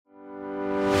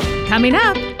Coming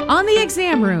up on the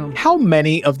exam room. How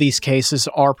many of these cases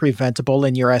are preventable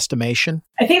in your estimation?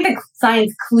 I think the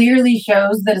science clearly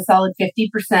shows that a solid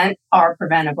 50% are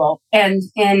preventable. And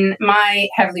in my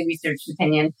heavily researched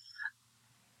opinion,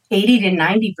 80 to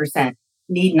 90%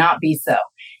 need not be so.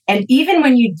 And even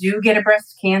when you do get a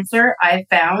breast cancer, I've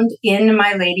found in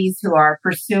my ladies who are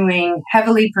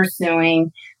heavily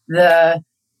pursuing the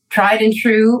tried and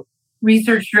true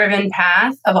research-driven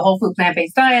path of a whole food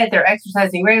plant-based diet, they're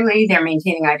exercising regularly, they're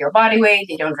maintaining ideal body weight,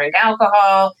 they don't drink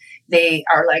alcohol, they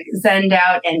are like zenned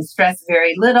out and stress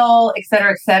very little, et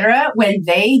cetera, et cetera. When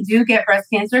they do get breast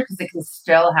cancer, because it can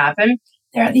still happen,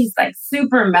 there are these like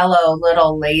super mellow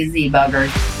little lazy buggers.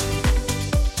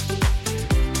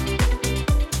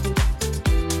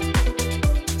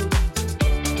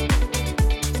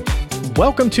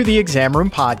 Welcome to the Exam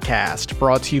Room Podcast,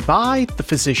 brought to you by the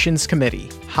Physicians Committee.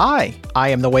 Hi, I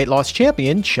am the weight loss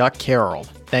champion, Chuck Carroll.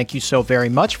 Thank you so very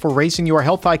much for raising your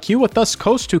health IQ with us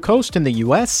coast to coast in the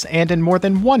U.S. and in more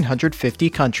than 150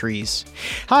 countries.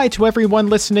 Hi to everyone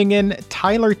listening in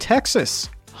Tyler, Texas,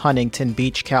 Huntington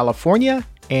Beach, California,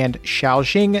 and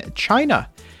Shaoxing, China.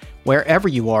 Wherever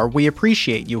you are, we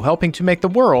appreciate you helping to make the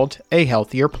world a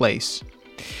healthier place.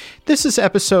 This is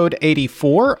episode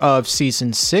 84 of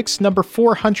season 6, number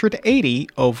 480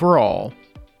 overall.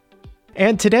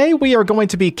 And today we are going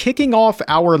to be kicking off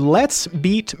our Let's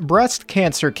Beat Breast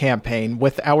Cancer campaign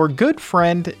with our good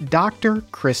friend, Dr.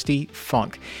 Kristi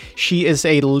Funk. She is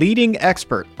a leading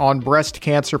expert on breast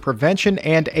cancer prevention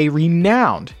and a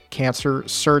renowned cancer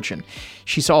surgeon.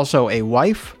 She's also a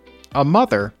wife, a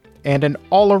mother, and an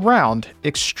all-around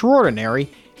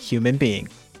extraordinary human being.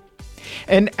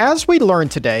 And as we learn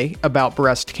today about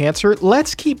breast cancer,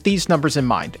 let's keep these numbers in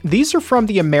mind. These are from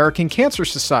the American Cancer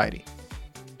Society.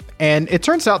 And it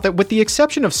turns out that with the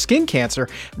exception of skin cancer,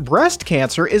 breast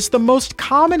cancer is the most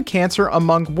common cancer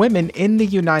among women in the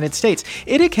United States.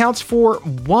 It accounts for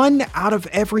 1 out of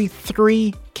every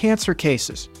 3 cancer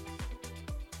cases.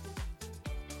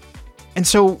 And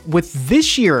so with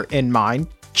this year in mind,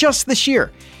 just this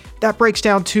year, that breaks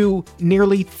down to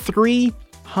nearly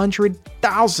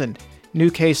 300,000 new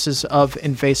cases of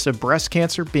invasive breast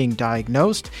cancer being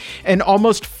diagnosed, and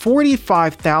almost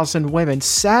 45,000 women,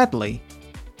 sadly,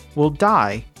 will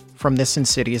die from this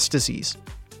insidious disease.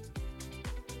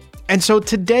 And so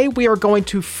today we are going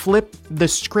to flip the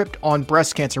script on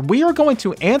breast cancer. We are going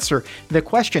to answer the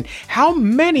question, how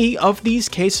many of these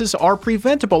cases are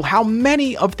preventable? How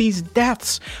many of these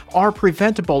deaths are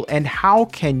preventable? And how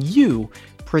can you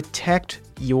protect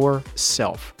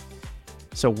yourself?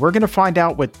 So we're going to find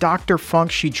out with Dr.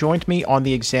 Funk. She joined me on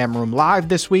the Exam Room Live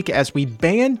this week as we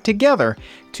band together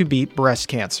to beat breast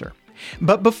cancer.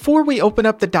 But before we open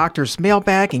up the doctor's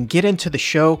mailbag and get into the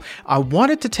show, I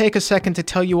wanted to take a second to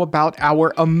tell you about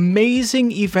our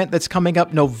amazing event that's coming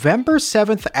up November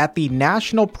 7th at the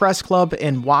National Press Club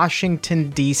in Washington,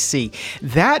 D.C.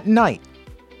 That night,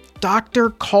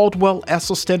 Dr. Caldwell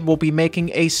Esselstyn will be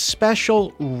making a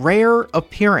special rare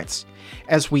appearance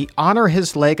as we honor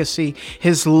his legacy,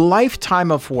 his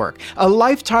lifetime of work, a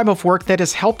lifetime of work that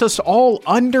has helped us all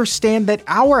understand that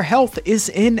our health is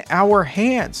in our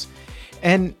hands.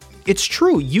 And it's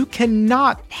true, you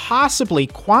cannot possibly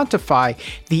quantify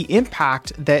the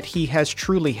impact that he has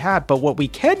truly had, but what we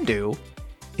can do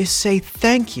is say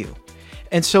thank you.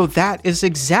 And so that is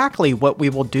exactly what we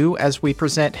will do as we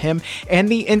present him and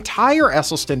the entire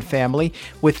Esselstyn family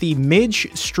with the Midge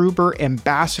Struber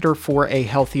Ambassador for a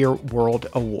Healthier World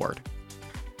Award.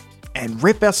 And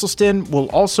Rip Esselstyn will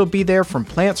also be there from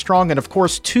Plant Strong, and of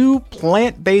course, 2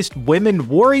 plant-based women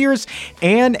warriors.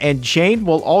 Anne and Jane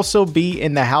will also be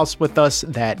in the house with us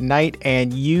that night,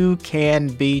 and you can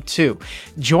be too.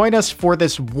 Join us for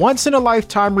this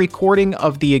once-in-a-lifetime recording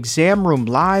of the Exam Room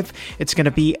Live. It's going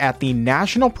to be at the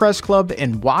National Press Club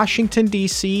in Washington,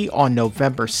 D.C. on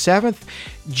November 7th.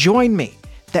 Join me,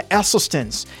 the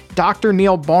Esselstyns, Dr.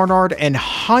 Neil Barnard, and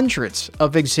hundreds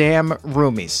of exam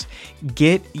roomies.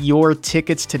 Get your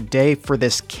tickets today for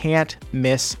this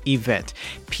can't-miss event.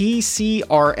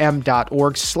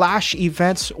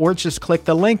 pcrm.org/events, or just click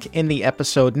the link in the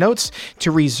episode notes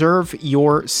to reserve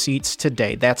your seats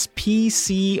today. That's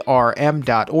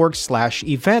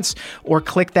pcrm.org/events, or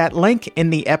click that link in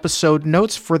the episode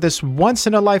notes for this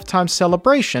once-in-a-lifetime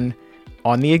celebration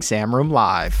on the Exam Room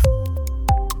Live.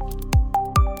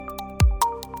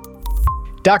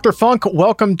 Dr. Funk,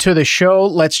 welcome to the show.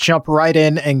 Let's jump right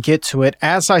in and get to it.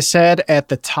 As I said at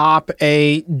the top,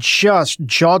 a just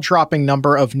jaw-dropping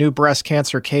number of new breast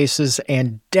cancer cases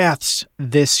and deaths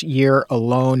this year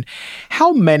alone.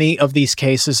 How many of these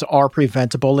cases are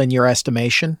preventable in your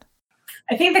estimation?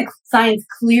 I think the science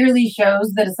clearly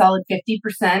shows that a solid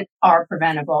 50% are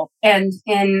preventable. And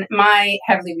in my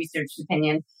heavily researched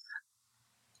opinion,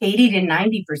 80 to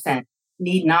 90%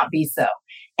 need not be so.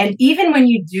 And even when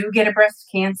you do get a breast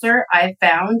cancer, I've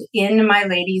found in my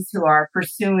ladies who are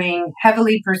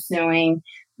heavily pursuing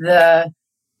the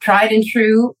tried and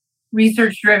true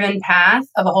research-driven path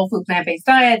of a whole food plant-based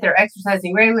diet, they're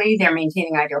exercising regularly, they're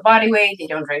maintaining ideal body weight, they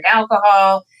don't drink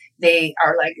alcohol, they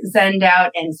are like zenned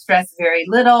out and stress very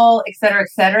little, et cetera, et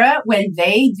cetera. When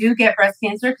they do get breast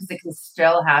cancer, because it can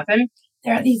still happen,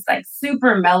 there are these like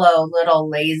super mellow little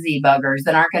lazy buggers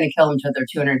that aren't going to kill them until they're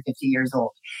 250 years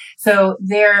old. So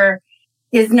there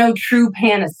is no true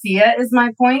panacea is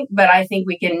my point, but I think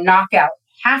we can knock out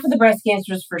half of the breast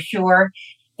cancers for sure.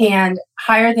 And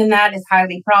higher than that is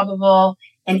highly probable.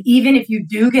 And even if you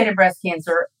do get a breast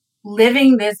cancer,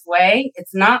 living this way,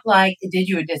 it's not like it did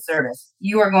you a disservice.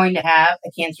 You are going to have a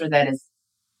cancer that is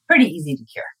pretty easy to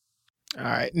cure. All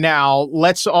right. Now,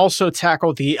 let's also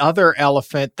tackle the other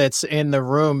elephant that's in the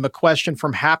room. A question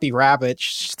from Happy Rabbit.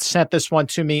 She sent this one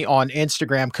to me on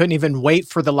Instagram. Couldn't even wait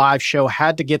for the live show.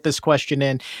 Had to get this question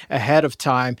in ahead of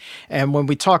time. And when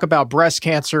we talk about breast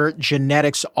cancer,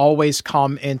 genetics always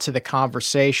come into the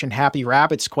conversation. Happy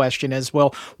Rabbit's question is,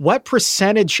 well, what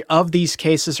percentage of these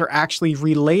cases are actually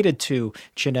related to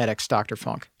genetics, Dr.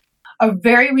 Funk? A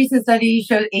very recent study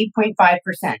showed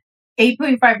 8.5%.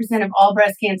 8.5% of all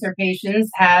breast cancer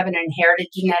patients have an inherited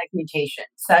genetic mutation,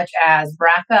 such as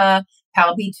BRCA,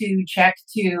 PALB2,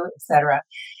 CHEK2, etc.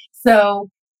 So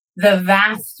the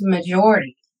vast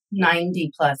majority,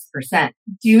 90+%,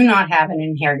 do not have an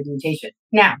inherited mutation.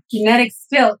 Now, genetics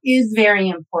still is very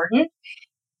important.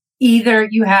 Either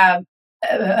you have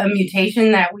a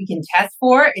mutation that we can test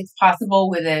for. It's possible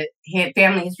with a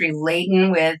family history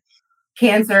laden with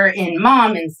cancer in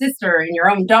mom and sister and your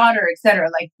own daughter, et cetera.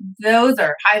 Like those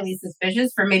are highly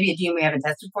suspicious for maybe a gene we haven't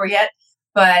tested for yet.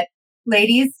 But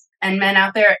ladies and men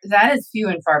out there, that is few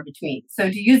and far between. So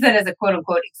to use that as a quote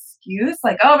unquote excuse,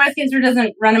 like, oh, breast cancer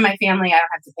doesn't run in my family, I don't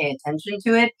have to pay attention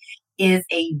to it, is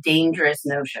a dangerous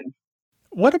notion.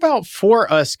 What about for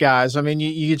us guys? I mean,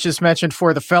 you just mentioned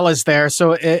for the fellas there.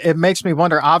 So it makes me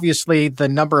wonder, obviously, the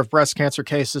number of breast cancer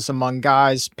cases among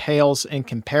guys pales in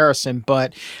comparison,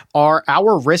 but are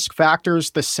our risk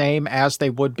factors the same as they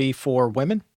would be for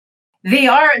women? They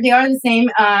are the same.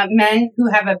 Men who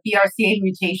have a BRCA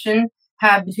mutation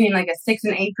have between like a 6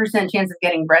 and 8% chance of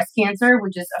getting breast cancer,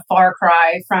 which is a far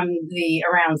cry from the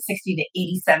around 60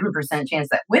 to 87% chance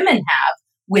that women have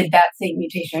with that same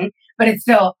mutation, but it's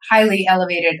still highly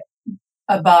elevated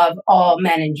above all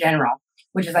men in general,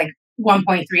 which is like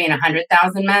 1.3 in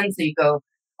 100,000 men. So you go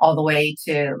all the way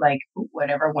to like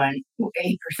whatever 8%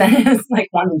 is, like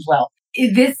 1 in 12.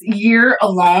 This year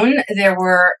alone, there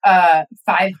were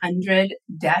 500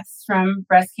 deaths from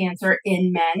breast cancer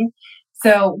in men.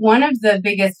 So one of the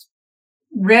biggest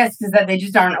risks is that they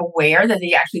just aren't aware that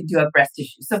they actually do have breast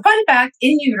tissue. So fun fact,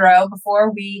 in utero,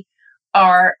 before we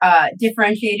are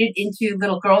differentiated into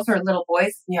little girls or little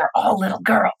boys, we are all little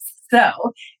girls. So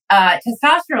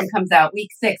testosterone comes out week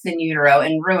 6 in utero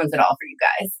and ruins it all for you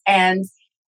guys. And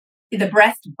the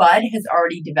breast bud has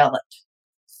already developed.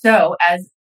 So as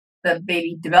the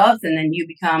baby develops and then you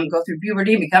go through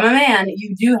puberty and become a man,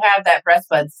 you do have that breast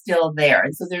bud still there.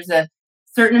 And so there's a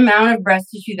certain amount of breast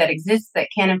tissue that exists that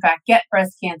can in fact get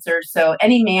breast cancer. So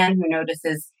any man who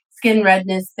notices skin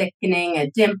redness, thickening,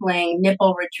 a dimpling,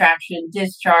 nipple retraction,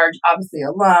 discharge, obviously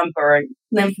a lump or a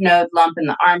lymph node lump in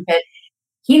the armpit,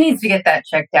 he needs to get that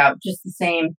checked out just the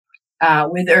same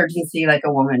with urgency like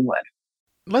a woman would.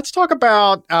 Let's talk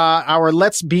about our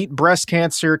Let's Beat Breast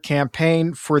Cancer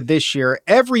campaign for this year.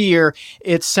 Every year,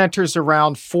 it centers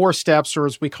around 4 steps, or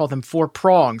as we call them, 4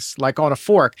 prongs, like on a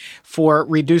fork, for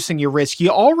reducing your risk.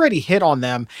 You already hit on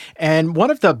them. And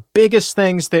one of the biggest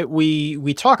things that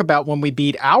we talk about when we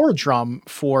beat our drum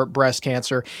for breast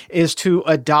cancer is to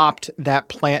adopt that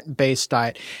plant-based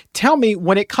diet. Tell me,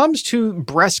 when it comes to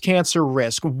breast cancer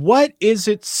risk, what is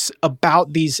it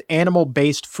about these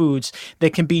animal-based foods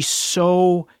that can be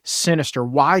so sinister?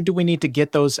 Why do we need to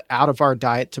get those out of our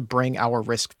diet to bring our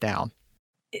risk down?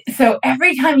 So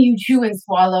every time you chew and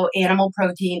swallow animal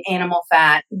protein, animal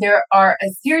fat, there are a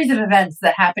series of events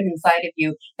that happen inside of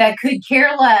you that could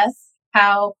care less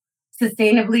how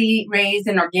sustainably raised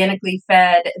and organically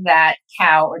fed that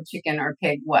cow or chicken or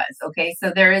pig was. Okay,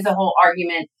 so there is a whole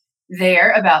argument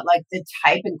there about like the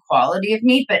type and quality of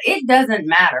meat, but it doesn't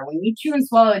matter. When you chew and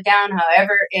swallow it down,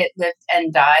 however it lived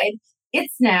and died,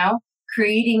 it's now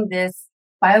creating this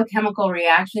biochemical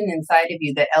reaction inside of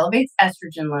you that elevates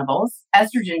estrogen levels.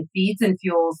 Estrogen feeds and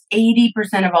fuels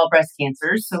 80% of all breast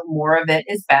cancers, so more of it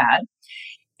is bad.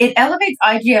 It elevates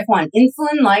IGF-1,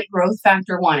 insulin-like growth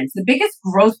factor 1. It's the biggest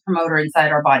growth promoter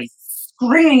inside our bodies,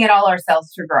 screaming at all our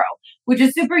cells to grow, which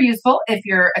is super useful if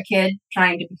you're a kid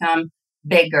trying to become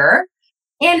bigger.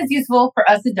 And it's useful for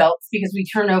us adults because we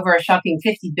turn over a shocking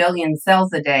 50 billion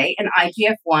cells a day, and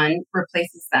IGF-1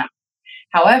 replaces them.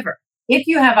 However, if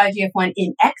you have IGF-1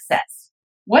 in excess,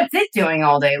 what's it doing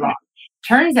all day long?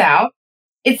 Turns out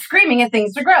it's screaming at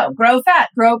things to grow fat,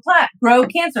 grow plaque, grow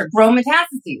cancer, grow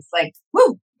metastases. Like,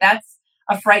 whoo, that's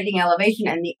a frightening elevation.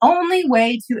 And the only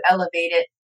way to elevate it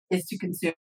is to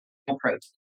consume protein.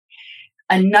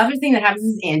 Another thing that happens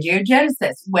is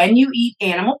angiogenesis. When you eat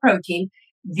animal protein,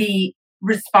 the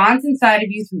response inside of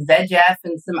you through VEGF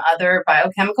and some other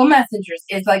biochemical messengers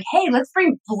is like, hey, let's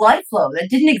bring blood flow that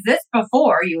didn't exist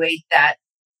before you ate that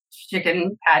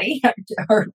chicken patty,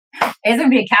 or it's going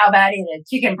to be a cow patty and a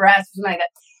chicken breast or something like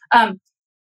that.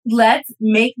 Let's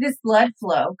make this blood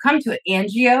flow come to it.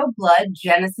 Angio, blood,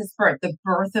 genesis, birth, the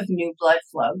birth of new blood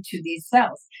flow to these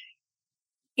cells.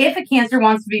 If a cancer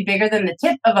wants to be bigger than the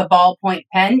tip of a ballpoint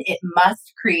pen, it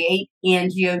must create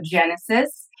angiogenesis.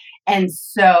 And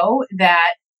so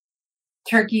that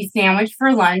turkey sandwich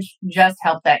for lunch just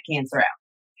helped that cancer out.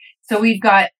 So we've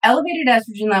got elevated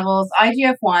estrogen levels,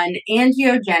 IGF-1,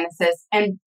 angiogenesis,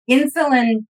 and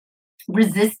insulin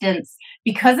resistance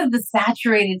because of the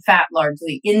saturated fat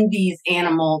largely in these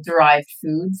animal-derived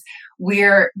foods.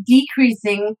 We're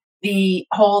decreasing the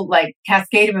whole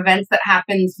cascade of events that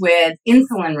happens with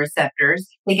insulin receptors.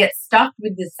 They get stuffed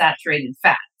with this saturated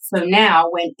fat. So now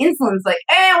when insulin's like,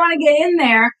 hey, I want to get in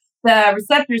there, the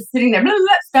receptor's sitting there, blah, blah,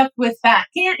 blah, stuffed with fat.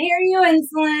 Can't hear you,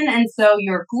 insulin. And so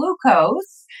your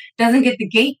glucose doesn't get the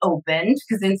gate opened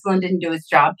because insulin didn't do its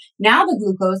job. Now the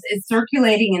glucose is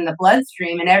circulating in the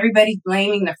bloodstream and everybody's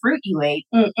blaming the fruit you ate.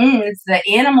 It's the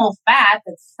animal fat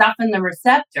that's stuffing the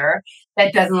receptor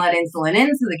that doesn't let insulin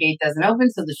in, so the gate doesn't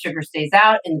open, so the sugar stays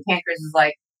out, and the pancreas is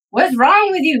like, what's wrong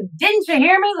with you? Didn't you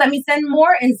hear me? Let me send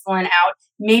more insulin out.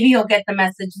 Maybe you'll get the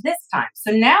message this time.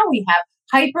 So now we have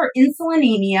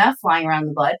hyperinsulinemia flying around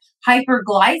the blood,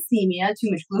 hyperglycemia,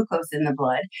 too much glucose in the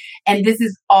blood, and this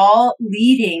is all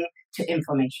leading to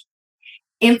inflammation.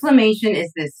 Inflammation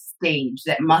is this stage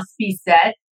that must be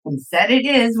set, and set it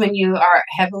is when you are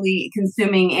heavily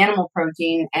consuming animal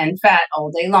protein and fat all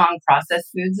day long, processed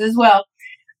foods as well.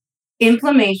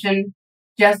 Inflammation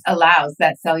just allows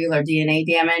that cellular DNA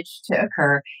damage to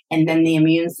occur, and then the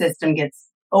immune system gets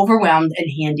overwhelmed and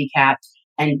handicapped,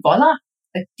 and voila,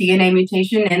 a DNA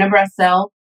mutation in a breast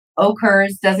cell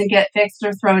occurs, doesn't get fixed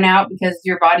or thrown out because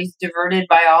your body's diverted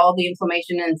by all the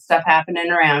inflammation and stuff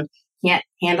happening around, can't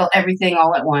handle everything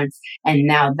all at once. And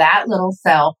now that little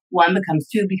cell, 1 becomes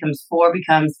 2, becomes 4,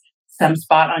 becomes some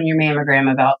spot on your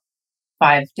mammogram about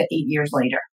 5 to 8 years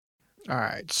later. All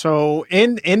right. So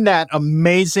in that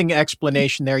amazing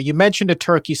explanation there, you mentioned a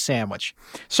turkey sandwich.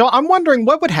 So I'm wondering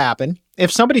what would happen if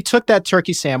somebody took that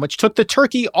turkey sandwich, took the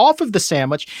turkey off of the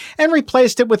sandwich, and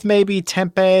replaced it with maybe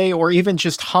tempeh or even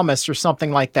just hummus or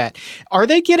something like that. Are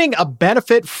they getting a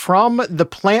benefit from the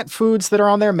plant foods that are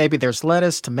on there? Maybe there's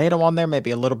lettuce, tomato on there,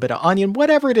 maybe a little bit of onion,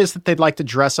 whatever it is that they'd like to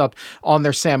dress up on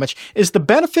their sandwich. Is the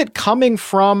benefit coming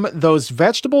from those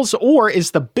vegetables, or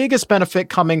is the biggest benefit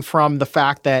coming from the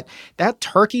fact that that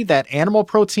turkey, that animal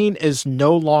protein, is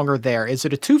no longer there? Is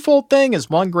it a twofold thing? Is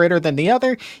one greater than the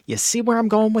other? You see where I'm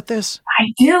going with this? I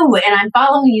do. And I'm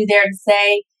following you there to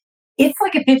say it's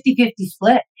like a 50-50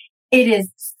 split. It is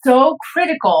so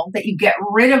critical that you get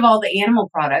rid of all the animal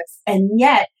products. And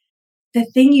yet the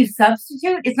thing you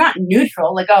substitute is not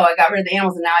neutral. Like, oh, I got rid of the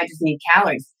animals and now I just need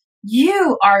calories.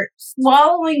 You are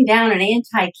swallowing down an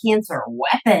anti-cancer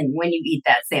weapon when you eat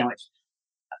that sandwich.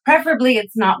 Preferably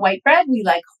it's not white bread. We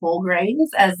like whole grains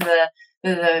as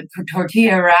the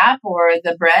tortilla wrap or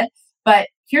the bread. But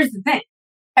here's the thing.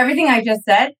 Everything I just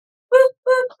said, boop,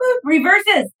 boop, boop,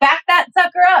 reverses. Back that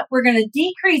sucker up. We're going to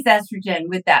decrease estrogen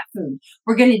with that food.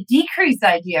 We're going to decrease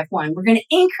IGF-1. We're going to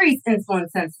increase insulin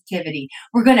sensitivity.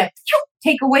 We're going to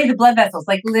take away the blood vessels,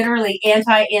 like literally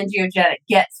anti-angiogenic,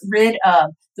 gets rid of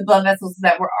the blood vessels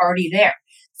that were already there.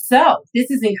 So this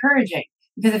is encouraging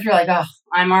because if you're like, oh,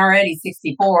 I'm already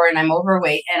 64 and I'm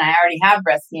overweight and I already have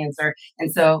breast cancer,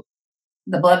 and so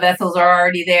the blood vessels are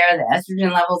already there, the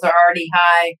estrogen levels are already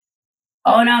high.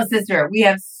 Oh no, sister, we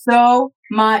have so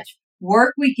much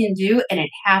work we can do and it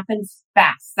happens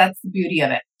fast. That's the beauty of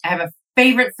it. I have a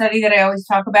favorite study that I always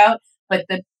talk about, but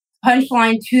the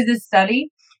punchline to this study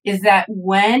is that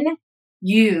when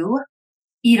you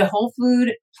eat a whole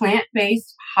food,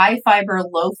 plant-based, high fiber,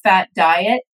 low fat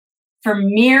diet for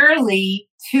merely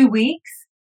 2 weeks,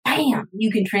 bam,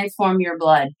 you can transform your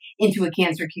blood into a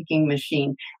cancer-kicking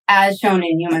machine, as shown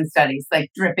in human studies, like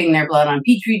dripping their blood on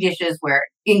petri dishes where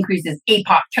it increases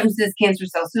apoptosis, cancer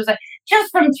cell suicide,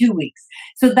 just from 2 weeks.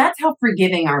 So that's how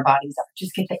forgiving our bodies are.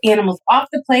 Just get the animals off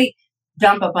the plate,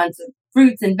 dump a bunch of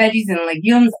fruits and veggies and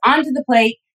legumes onto the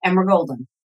plate, and we're golden.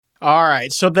 All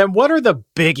right. So then what are the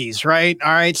biggies, right?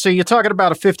 All right. So you're talking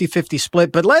about a 50-50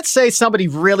 split, but let's say somebody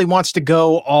really wants to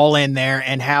go all in there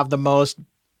and have the most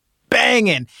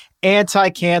banging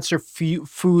anti-cancer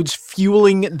foods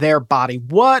fueling their body.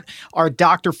 What are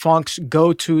Dr. Funk's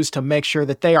go-tos to make sure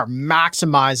that they are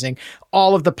maximizing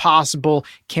all of the possible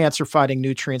cancer-fighting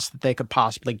nutrients that they could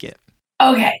possibly get?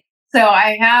 Okay. So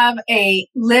I have a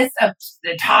list of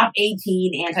the top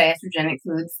 18 anti-estrogenic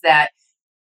foods that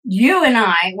you and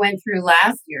I went through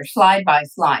last year, slide by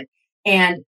slide.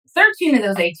 And 13 of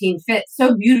those 18 fit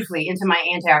so beautifully into my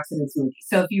antioxidant smoothie.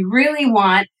 So if you really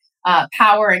want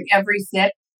power in every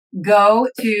sip, go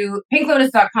to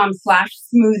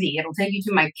pinklotus.com/smoothie. It'll take you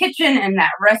to my kitchen, and that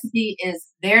recipe is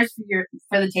theirs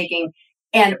for the taking.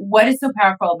 And what is so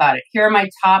powerful about it? Here are my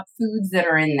top foods that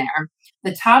are in there.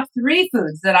 The top 3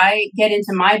 foods that I get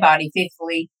into my body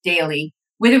faithfully daily,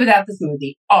 with or without the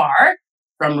smoothie, are,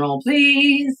 drum roll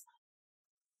please,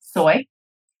 soy.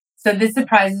 So this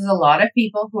surprises a lot of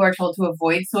people who are told to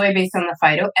avoid soy based on the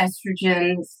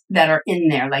phytoestrogens that are in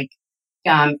there, like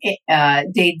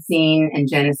daidzein and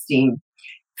genistein.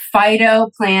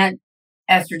 Phytoplant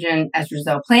estrogen,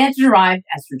 estradiol, plant-derived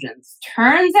estrogens.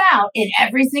 Turns out in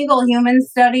every single human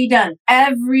study done,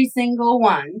 every single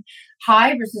one,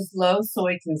 high versus low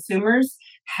soy consumers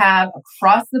have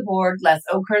across the board less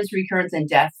occurrence, recurrence, and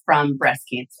death from breast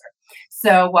cancer.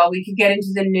 So while we could get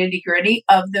into the nitty-gritty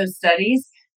of those studies,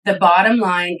 the bottom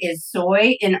line is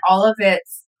soy in all of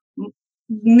its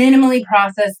minimally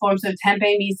processed forms. So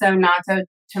tempeh, miso, natto,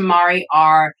 tamari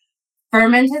are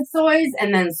fermented soys,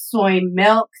 and then soy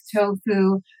milk,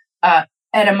 tofu,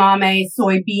 edamame,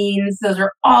 soybeans. Those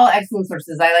are all excellent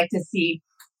sources. I like to see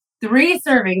 3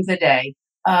 servings a day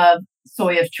of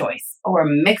soy of choice, or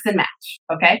mix and match.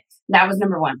 Okay, that was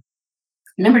number 1.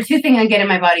 Number 2 thing I get in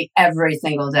my body every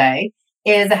single day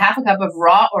is a half a cup of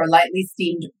raw or lightly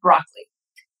steamed broccoli.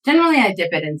 Generally, I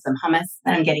dip it in some hummus,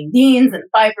 then I'm getting beans and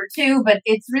fiber too, but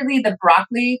it's really the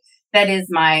broccoli that is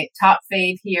my top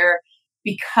fave here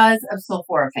because of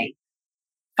sulforaphane.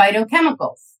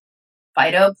 Phytochemicals,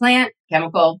 phytoplant,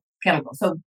 chemical.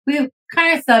 So we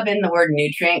kind of sub in the word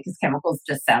nutrient because chemicals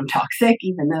just sound toxic,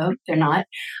 even though they're not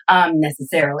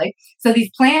necessarily. So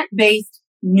these plant-based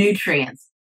nutrients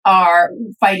are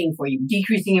fighting for you,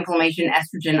 decreasing inflammation,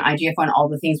 estrogen, IGF-1, all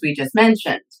the things we just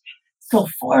mentioned.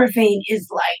 Sulforaphane is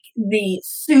like the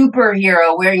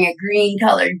superhero wearing a green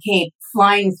colored cape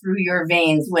flying through your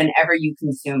veins whenever you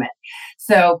consume it.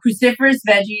 So cruciferous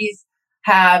veggies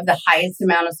have the highest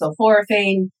amount of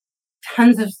sulforaphane.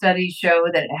 Tons of studies show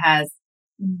that it has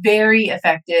very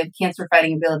effective cancer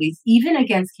fighting abilities, even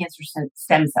against cancer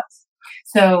stem cells.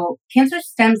 So cancer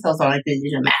stem cells are like the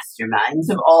masterminds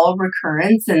of all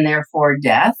recurrence and therefore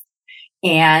death.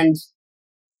 And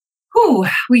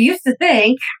we used to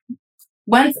think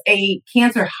once a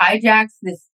cancer hijacks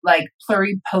this like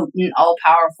pluripotent,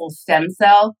 all-powerful stem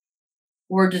cell,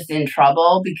 we're just in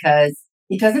trouble because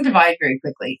it doesn't divide very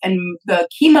quickly. And the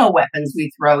chemo weapons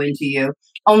we throw into you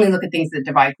only look at things that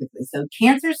divide quickly. So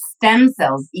cancer stem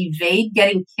cells evade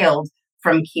getting killed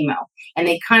from chemo. And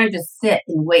they kind of just sit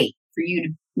and wait for you to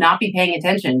not be paying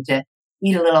attention, to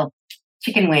eat a little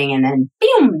chicken wing and then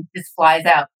boom, this flies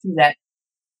out through that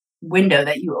window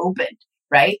that you opened,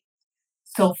 right?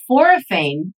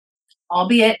 Sulforaphane,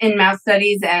 albeit in mouse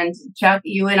studies, and Chuck,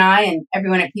 you and I, and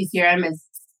everyone at PCRM is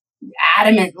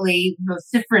adamantly,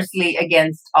 vociferously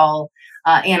against all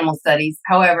animal studies.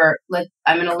 However,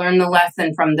 I'm going to learn the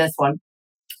lesson from this one.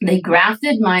 They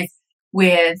grafted mice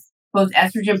with both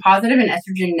estrogen positive and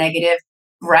estrogen negative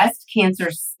breast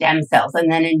cancer stem cells and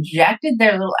then injected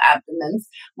their little abdomens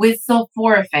with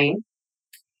sulforaphane.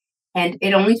 And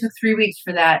it only took 3 weeks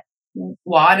for that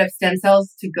wad of stem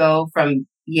cells to go from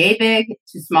yay big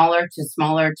to smaller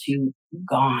to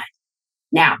gone.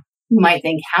 Now, you might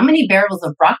think, how many barrels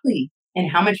of broccoli and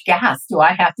how much gas do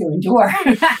I have to endure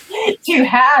to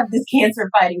have this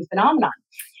cancer-fighting phenomenon?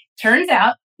 Turns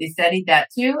out, they studied that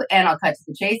too, and I'll cut to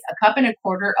the chase, 1.25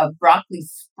 cups of broccoli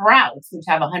sprouts, which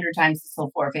have 100 times the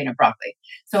sulforaphane of broccoli.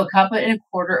 So 1.25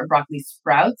 cups of broccoli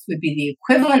sprouts would be the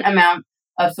equivalent amount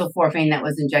of sulforaphane that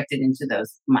was injected into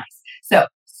those mice. So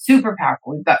super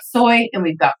powerful. We've got soy and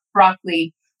we've got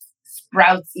broccoli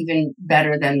sprouts, even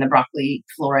better than the broccoli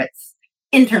florets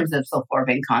in terms of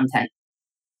sulforaphane content.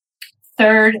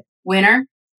 Third winner,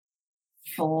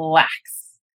 flax.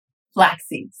 flax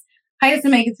seeds. Highest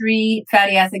omega-3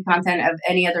 fatty acid content of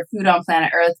any other food on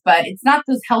planet Earth, but it's not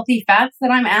those healthy fats that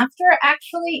I'm after,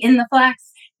 actually, in the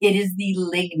flax. It is the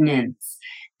lignans.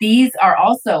 These are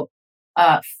also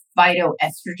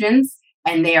phytoestrogens,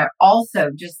 and they are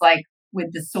also, just like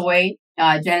with the soy,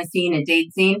 genistein and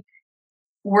daidzein,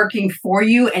 working for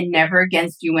you and never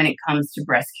against you when it comes to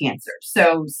breast cancer.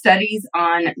 So studies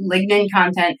on lignin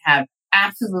content have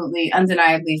absolutely,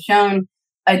 undeniably shown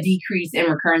a decrease in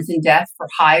recurrence and death for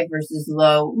high versus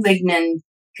low lignin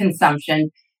consumption.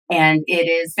 And it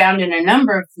is found in a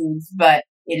number of foods, but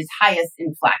it is highest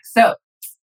in flax. So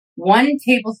 1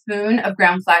 tablespoon of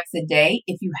ground flax a day.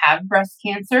 If you have breast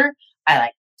cancer, I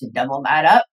like to double that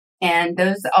up. And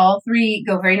those all 3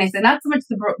 go very nicely. Not so much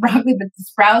the broccoli, but the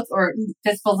sprouts or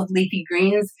fistfuls of leafy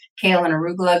greens, kale and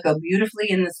arugula go beautifully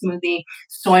in the smoothie.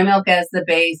 Soy milk as the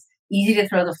base. Easy to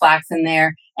throw the flax in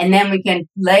there. And then we can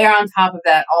layer on top of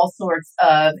that all sorts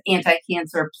of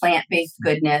anti-cancer plant-based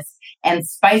goodness and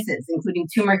spices, including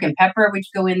turmeric and pepper, which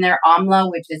go in there.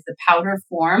 Amla, which is the powder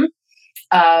form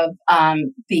of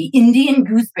the Indian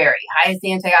gooseberry, highest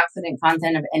antioxidant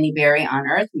content of any berry on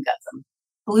earth. We got some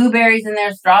blueberries in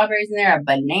there, strawberries in there, a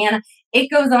banana. It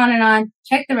goes on and on.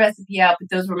 Check the recipe out, but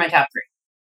those were my top 3.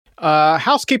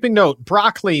 Housekeeping note,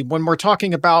 broccoli, when we're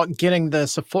talking about getting the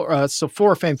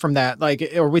sulforaphane from that,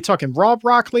 like, are we talking raw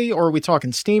broccoli or are we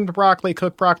talking steamed broccoli,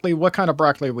 cooked broccoli? What kind of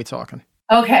broccoli are we talking?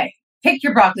 Okay. Pick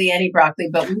your broccoli, any broccoli,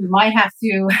 but we might have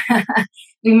to,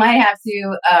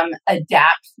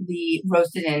 adapt the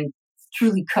roasted and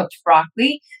truly cooked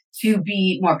broccoli to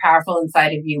be more powerful inside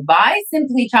of you by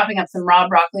simply chopping up some raw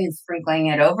broccoli and sprinkling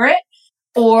it over it,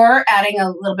 or adding a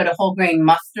little bit of whole grain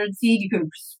mustard seed. You can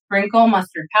sprinkle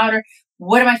mustard powder.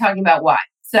 What am I talking about? Why?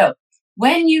 So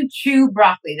when you chew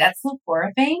broccoli, that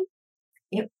sulforaphane,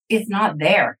 it is not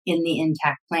there in the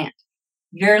intact plant.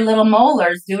 Your little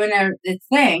molars doing its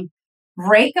thing,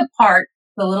 break apart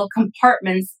the little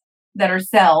compartments that are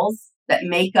cells that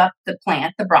make up the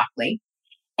plant, the broccoli.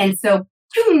 And so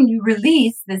you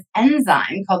release this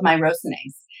enzyme called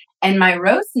myrosinase. And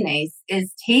myrosinase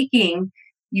is taking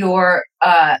your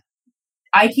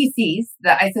ITCs,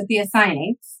 the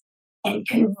isothiocyanates, and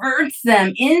converts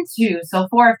them into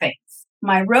sulforaphanes.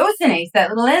 Myrosinase,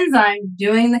 that little enzyme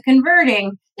doing the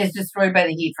converting, is destroyed by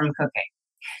the heat from cooking.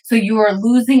 So you are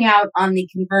losing out on the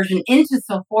conversion into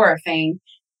sulforaphane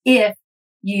if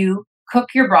you cook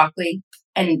your broccoli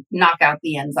and knock out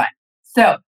the enzyme.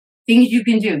 So things you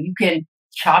can do. You can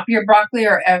chop your broccoli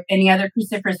or any other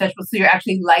cruciferous vegetable. So you're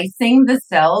actually lysing the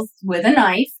cells with a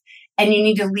knife, and you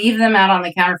need to leave them out on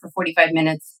the counter for 45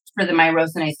 minutes for the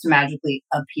myrosinase to magically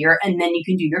appear, and then you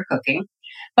can do your cooking.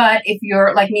 But if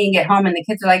you're like me and get home and the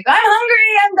kids are like, I'm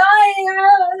hungry, I'm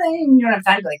dying, and you don't have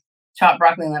time to like chop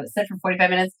broccoli and let it sit for 45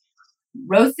 minutes,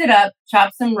 roast it up,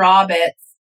 chop some raw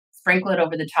bits, sprinkle it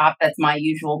over the top. That's my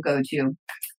usual go-to.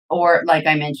 Or like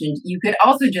I mentioned, you could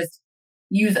also just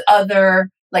use other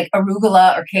like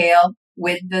arugula or kale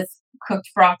with this cooked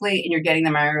broccoli, and you're getting the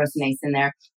myrosinase in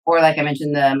there. Or like I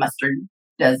mentioned, the mustard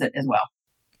does it as well.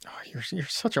 Oh, you're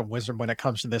such a wizard when it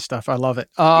comes to this stuff. I love it.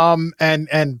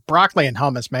 And broccoli and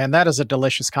hummus, man, that is a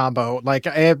delicious combo. Like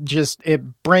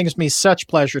it brings me such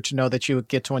pleasure to know that you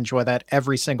get to enjoy that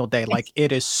every single day. Like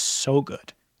it is so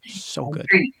good. So good. I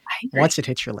agree. Once it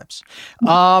hits your lips.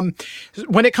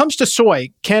 When it comes to soy,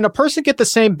 can a person get the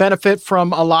same benefit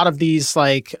from a lot of these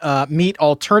like meat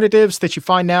alternatives that you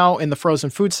find now in the frozen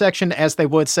food section as they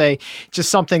would say just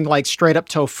something like straight up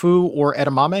tofu or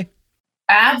edamame?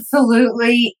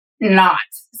 Absolutely not.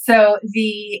 So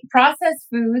the processed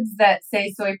foods that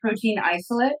say soy protein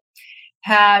isolate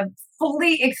have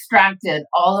fully extracted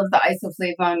all of the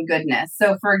isoflavone goodness.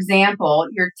 So for example,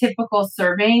 your typical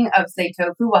serving of, say,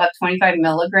 tofu will have 25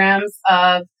 milligrams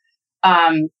of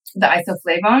the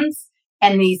isoflavones,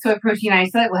 and the soy protein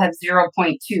isolate will have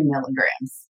 0.2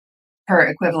 milligrams per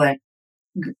equivalent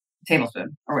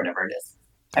tablespoon or whatever it is.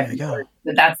 There you go.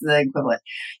 That's the equivalent.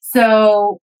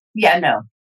 So yeah, no,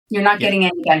 you're not getting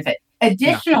any benefit.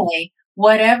 Additionally,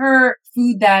 whatever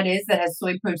food that is that has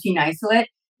soy protein isolate,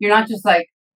 you're not just like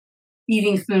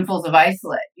eating spoonfuls of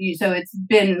isolate. So it's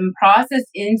been processed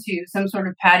into some sort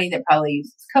of patty that probably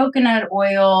uses coconut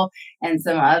oil and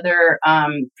some other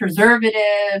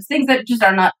preservatives, things that just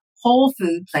are not whole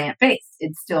food plant-based.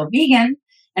 It's still vegan.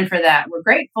 And for that, we're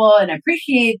grateful and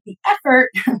appreciate the effort.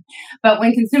 But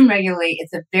when consumed regularly,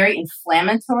 it's a very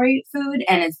inflammatory food,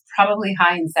 and it's probably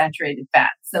high in saturated fat.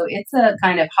 So it's a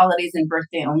kind of holidays and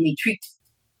birthday only treat.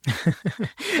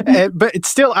 But it's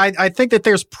still, I think that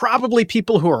there's probably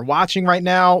people who are watching right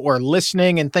now or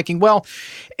listening and thinking, well,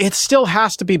 it still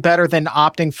has to be better than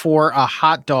opting for a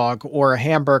hot dog or a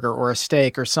hamburger or a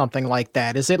steak or something like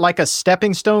that. Is it like a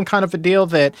stepping stone kind of a deal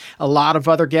that a lot of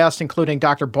other guests, including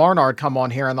Dr. Barnard, come on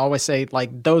here and always say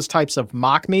like those types of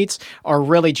mock meats are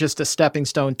really just a stepping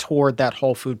stone toward that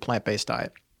whole food plant-based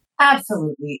diet?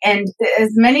 Absolutely. And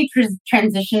as many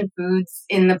transition foods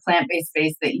in the plant-based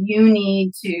space that you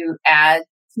need to add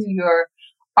to your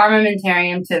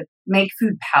armamentarium to make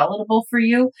food palatable for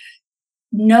you,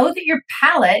 know that your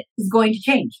palate is going to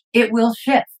change. It will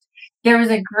shift. There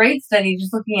was a great study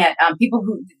just looking at people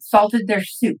who salted their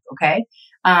soup, okay?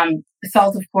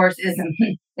 Salt, of course, is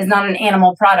not an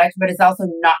animal product, but it's also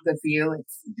not good for you.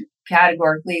 It's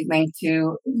categorically linked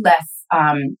to less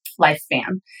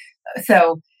lifespan.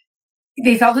 So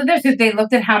they salted their soup. They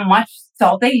looked at how much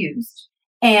salt they used.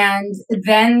 And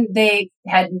then they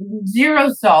had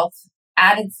 0 salt,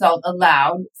 added salt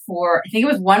allowed for, I think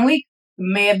it was 1 week,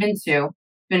 may have been 2. It's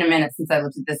been a minute since I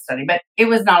looked at this study, but it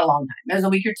was not a long time. It was a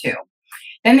week or 2.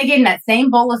 Then they gave them that same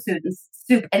bowl of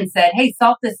soup and said, hey,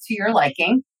 salt this to your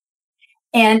liking.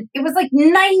 And it was like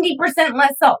 90%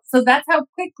 less salt. So that's how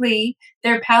quickly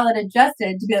their palate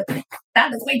adjusted to be like,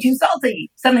 that is way too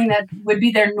salty, something that would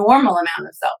be their normal amount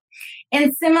of salt.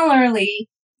 And similarly,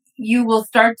 you will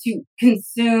start to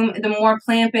consume the more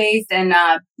plant-based and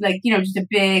just a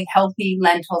big healthy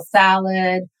lentil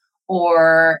salad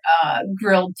or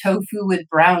grilled tofu with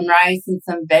brown rice and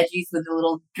some veggies with a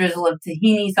little drizzle of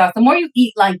tahini sauce. The more you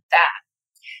eat like that,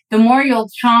 the more you'll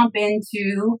chomp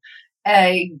into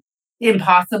a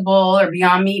Impossible or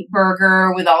Beyond Meat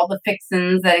burger with all the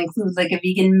fixins that includes like a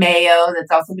vegan mayo that's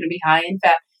also going to be high in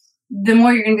fat. The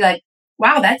more you're going to be like,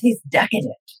 wow, that tastes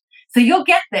decadent. So you'll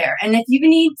get there. And if you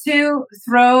need to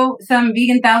throw some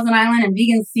vegan Thousand Island and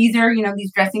vegan Caesar,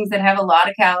 these dressings that have a lot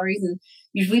of calories and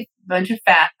usually a bunch of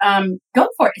fat, go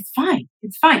for it. It's fine.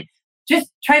 It's fine. Just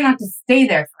try not to stay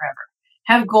there forever.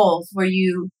 Have goals where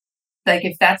you, like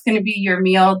if that's going to be your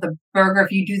meal, the burger,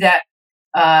 if you do that,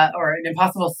 or an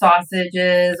Impossible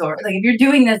sausages, or like if you're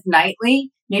doing this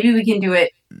nightly, maybe we can do it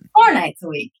 4 nights a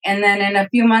week. And then in a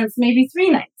few months, maybe 3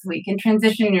 nights a week, and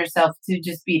transition yourself to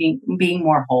just being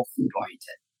more whole food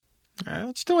oriented.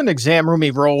 Let's do an exam roomy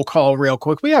roll call real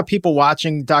quick. We have people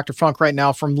watching Dr. Funk right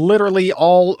now from literally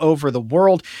all over the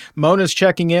world. Mona's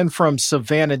checking in from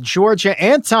Savannah, Georgia.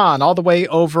 Anton, all the way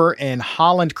over in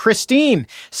Holland. Christine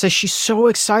says she's so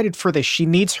excited for this. She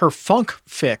needs her funk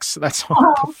fix. That's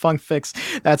all, the funk fix.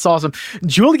 That's awesome.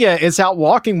 Julia is out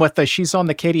walking with us. She's on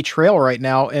the Katy Trail right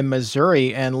now in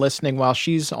Missouri and listening while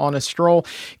she's on a stroll.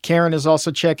 Karen is also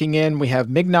checking in. We have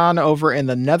Mignon over in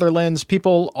the Netherlands.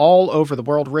 People all over the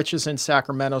world. Rich is in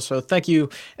Sacramento. So thank you,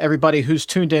 everybody who's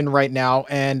tuned in right now.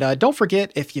 And don't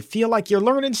forget, if you feel like you're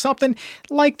learning something,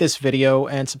 like this video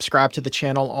and subscribe to the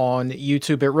channel on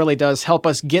YouTube. It really does help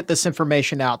us get this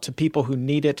information out to people who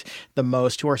need it the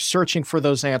most, who are searching for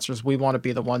those answers. We want to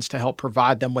be the ones to help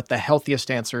provide them with the healthiest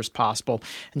answers possible.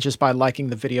 And just by liking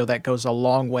the video, that goes a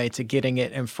long way to getting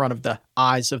it in front of the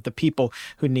eyes of the people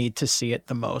who need to see it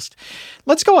the most.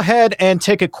 Let's go ahead and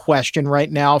take a question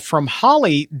right now from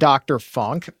Holly, Dr.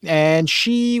 Funk. And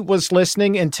she was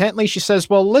listening intently. She says,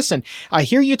 well, listen, I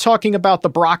hear you talking about the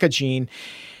BRCA gene,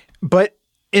 but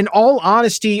in all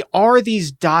honesty, are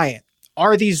these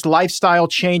lifestyle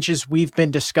changes we've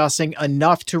been discussing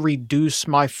enough to reduce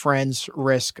my friend's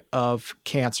risk of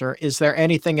cancer? Is there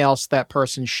anything else that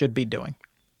person should be doing?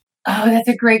 Oh, that's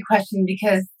a great question,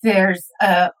 because there's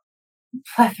a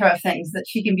plethora of things that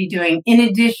she can be doing in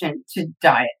addition to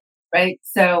diet, right?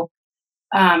 So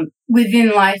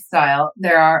within lifestyle,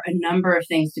 there are a number of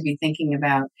things to be thinking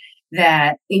about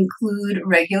that include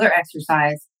regular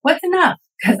exercise. What's enough?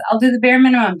 Because I'll do the bare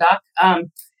minimum, doc.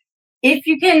 If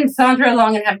you can saunter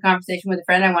along and have a conversation with a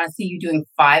friend, I want to see you doing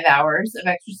 5 hours of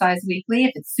exercise weekly.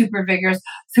 If it's super vigorous,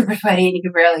 super sweaty, and you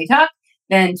can barely talk,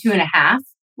 then 2.5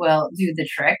 will do the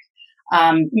trick.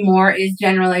 More is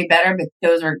generally better, but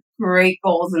those are great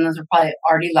goals, and those are probably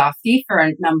already lofty for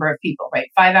a number of people, right?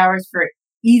 5 hours for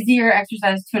easier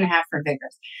exercise, 2.5 for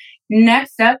vigorous.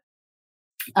 Next up,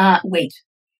 weight.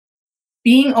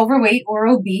 Being overweight or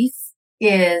obese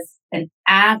is an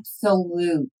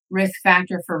absolute risk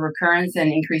factor for recurrence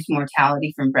and increased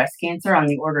mortality from breast cancer on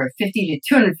the order of 50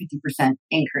 to 250%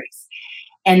 increase.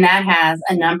 And that has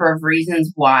a number of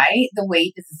reasons why the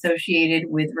weight is associated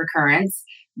with recurrence.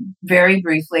 Very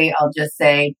briefly, I'll just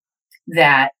say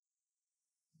that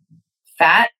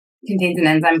fat contains an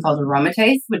enzyme called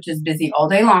aromatase, which is busy all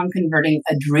day long converting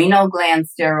adrenal gland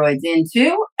steroids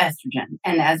into estrogen.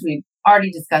 And as we've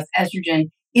already discussed, estrogen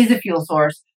is a fuel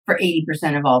source for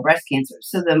 80% of all breast cancers.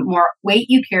 So the more weight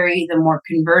you carry, the more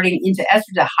converting into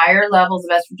estrogen, the higher levels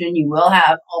of estrogen you will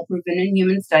have, all proven in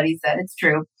human studies that it's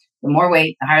true. The more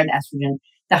weight, the higher the estrogen,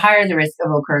 the higher the risk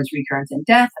of occurrence, recurrence, and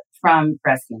death from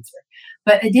breast cancer.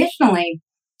 But additionally,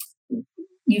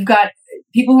 you've got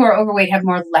people who are overweight have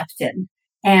more leptin.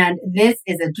 And this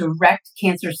is a direct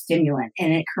cancer stimulant,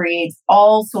 and it creates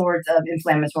all sorts of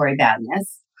inflammatory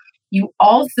badness. You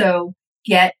also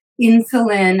get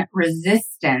insulin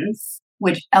resistance,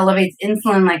 which elevates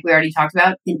insulin like we already talked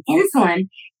about. And insulin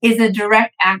is a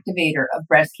direct activator of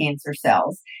breast cancer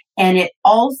cells. And it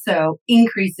also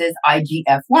increases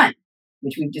IGF-1,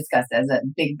 which we've discussed as a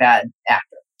big bad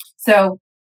actor. So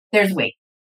there's weight.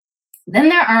 Then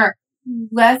there are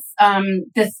less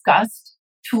discussed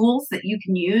tools that you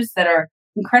can use that are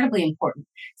incredibly important.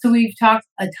 So we've talked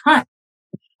a ton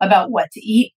about what to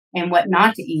eat and what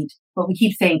not to eat, but we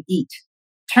keep saying eat.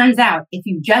 Turns out if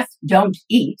you just don't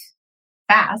eat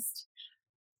fast,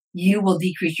 you will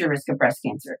decrease your risk of breast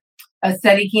cancer. A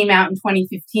study came out in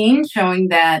 2015 showing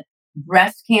that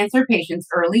breast cancer patients,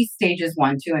 early stages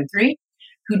 1, 2, and 3,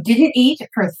 who didn't eat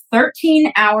for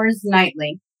 13 hours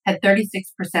nightly had 36%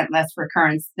 less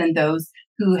recurrence than those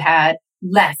who had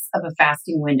less of a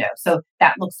fasting window. So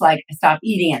that looks like I stop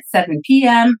eating at 7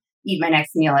 p.m., eat my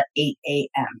next meal at 8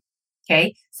 a.m.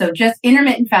 Okay, so just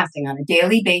intermittent fasting on a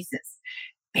daily basis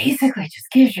basically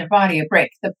just gives your body a break.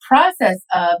 The process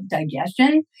of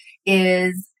digestion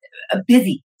is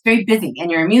busy. It's very busy,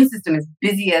 and your immune system is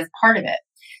busy as part of it.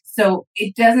 So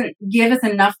it doesn't give us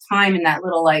enough time in that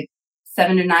little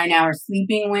 7 to 9 hour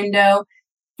sleeping window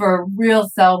for real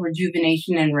cell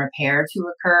rejuvenation and repair to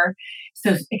occur.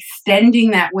 So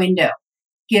extending that window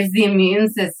gives the immune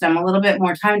system a little bit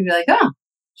more time to be like, oh,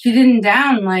 she didn't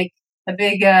down like a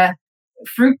big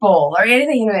fruit bowl or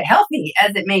anything healthy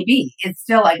as it may be. It's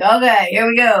still like, okay, here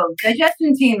we go.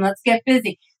 Digestion team, let's get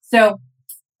busy. So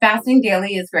fasting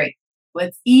daily is great.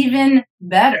 What's even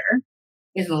better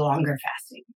is longer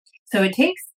fasting. So it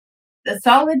takes a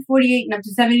solid 48 and up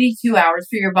to 72 hours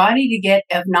for your body to get,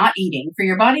 of not eating, for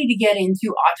your body to get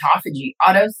into autophagy,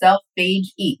 auto self-phage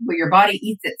eat, where your body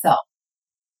eats itself.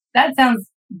 That sounds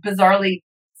bizarrely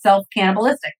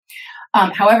self-cannibalistic.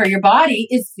 However, your body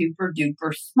is super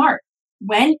duper smart.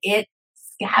 When it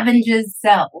scavenges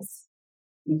cells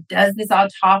and does this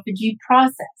autophagy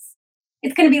process,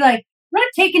 it's going to be like, I'm not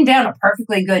taking down a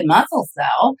perfectly good muscle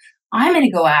cell. I'm going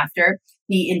to go after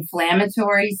the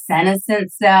inflammatory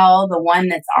senescent cell, the one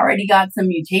that's already got some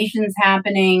mutations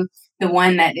happening, the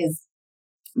one that is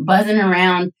buzzing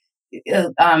around,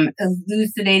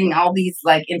 elucidating all these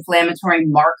inflammatory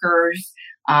markers,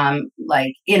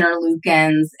 like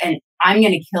interleukins, and I'm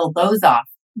going to kill those off,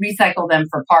 recycle them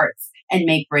for parts, and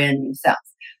make brand new cells.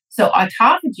 So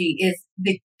autophagy is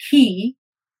the key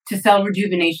to cell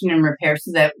rejuvenation and repair,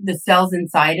 so that the cells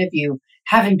inside of you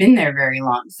haven't been there very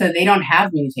long, so they don't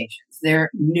have mutations.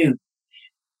 They're new.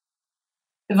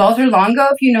 Walter Longo,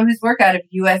 if you know his work out of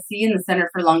USC and the Center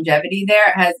for Longevity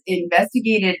there, has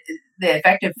investigated the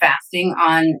effect of fasting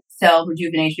on cell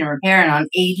rejuvenation and repair and on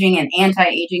aging and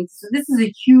anti-aging. So this is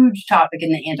a huge topic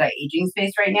in the anti-aging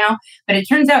space right now. But it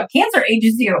turns out cancer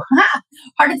ages you.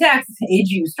 Heart attacks age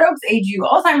you. Strokes age you.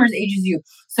 Alzheimer's ages you.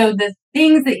 So the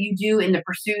things that you do in the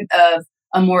pursuit of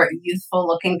a more youthful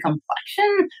looking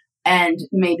complexion and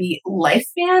maybe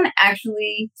lifespan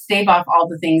actually stave off all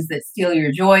the things that steal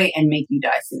your joy and make you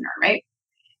die sooner, right?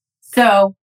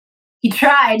 So he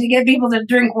tried to get people to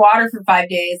drink water for 5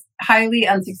 days, highly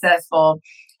unsuccessful.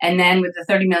 And then with the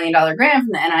 $30 million grant from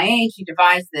the NIH, he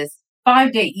devised this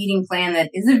 5-day eating plan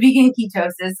that is a vegan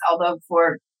ketosis, although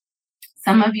for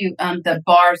some of you, the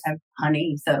bars have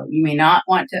honey, so you may not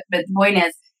want to. But the point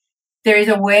is, there is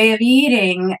a way of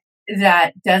eating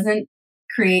that doesn't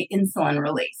create insulin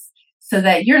release, so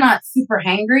that you're not super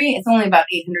hangry. It's only about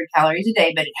 800 calories a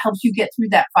day, but it helps you get through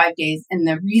that 5 days. And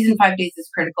the reason 5 days is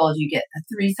critical is you get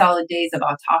 3 solid days of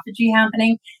autophagy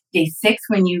happening. Day 6,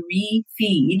 when you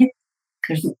refeed,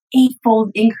 there's an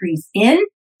 8-fold increase in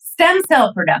stem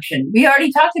cell production. We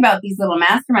already talked about these little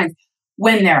masterminds.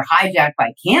 When they're hijacked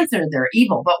by cancer, they're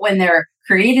evil. But when they're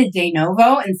created de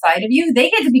novo inside of you, they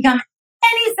get to become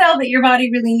any cell that your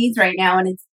body really needs right now. And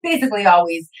it's basically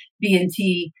always B and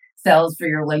T cells for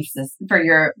your lymph system, for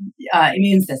your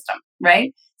immune system,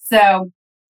 right? So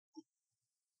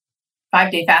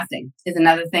 5-day fasting is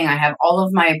another thing I have all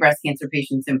of my breast cancer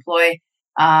patients employ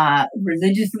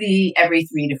religiously every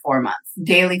 3 to 4 months.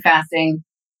 Daily fasting,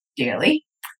 daily,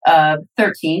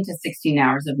 13 to 16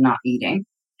 hours of not eating.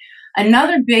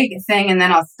 Another big thing, and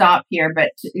then I'll stop here,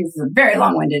 but it's a very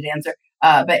long-winded answer,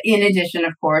 But in addition,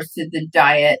 of course, to the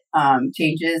diet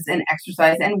changes and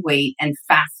exercise and weight and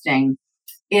fasting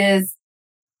is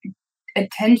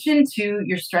attention to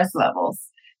your stress levels.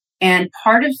 And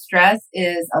part of stress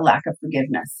is a lack of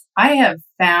forgiveness. I have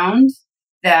found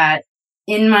that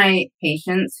in my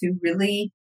patients who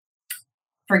really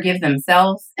forgive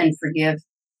themselves and forgive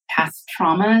past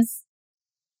traumas,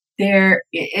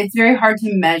 it's very hard to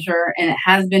measure, and it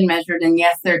has been measured. And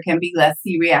yes, there can be less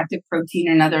C-reactive protein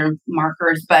and other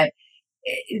markers, but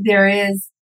there is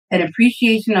an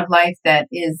appreciation of life that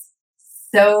is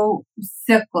so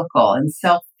cyclical and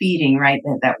self-feeding, right?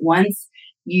 That once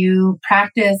you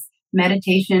practice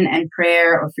meditation and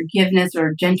prayer or forgiveness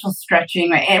or gentle stretching,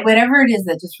 right? And whatever it is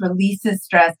that just releases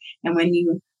stress. And when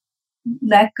you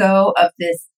let go of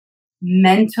this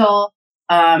mental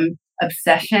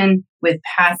obsession with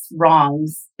past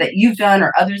wrongs that you've done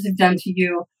or others have done to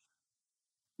you,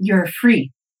 you're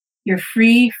free. You're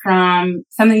free from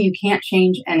something you can't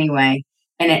change anyway.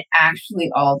 And it actually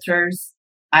alters,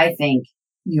 I think,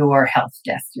 your health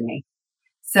destiny.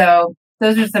 So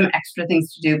those are some extra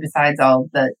things to do besides all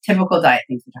the typical diet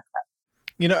things we talk about.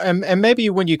 And maybe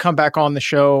when you come back on the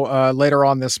show later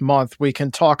on this month, we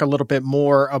can talk a little bit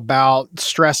more about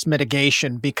stress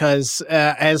mitigation because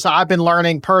as I've been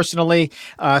learning personally,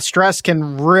 stress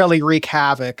can really wreak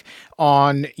havoc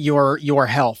on your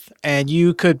health. And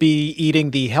you could be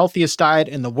eating the healthiest diet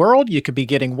in the world. You could be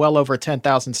getting well over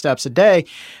 10,000 steps a day.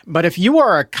 But if you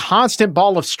are a constant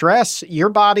ball of stress, your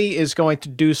body is going to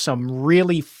do some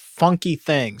really funky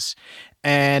things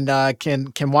and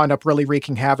can wind up really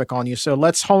wreaking havoc on you. So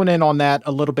let's hone in on that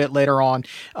a little bit later on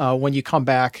when you come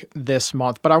back this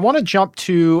month. But I want to jump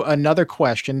to another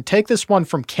question. Take this one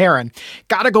from Karen.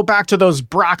 Got to go back to those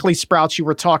broccoli sprouts you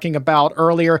were talking about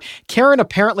earlier. Karen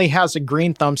apparently has a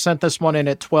green thumb, sent this one in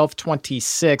at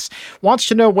 1226. Wants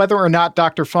to know whether or not,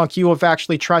 Dr. Funk, you have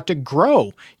actually tried to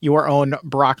grow your own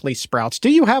broccoli sprouts. Do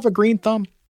you have a green thumb?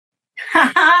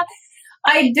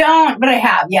 I don't, but I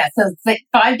have. Yeah. So it's like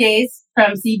 5 days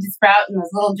from seed to sprout in those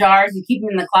little jars. You keep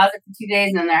them in the closet for 2 days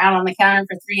and then they're out on the counter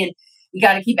for 3. And you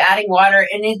got to keep adding water.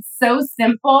 And it's so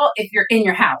simple if you're in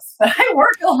your house. But I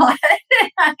work a lot.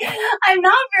 I'm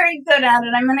not very good at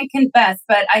it. I'm going to confess.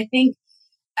 But I think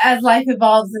as life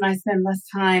evolves and I spend less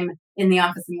time in the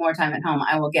office and more time at home,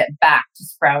 I will get back to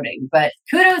sprouting. But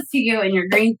kudos to you and your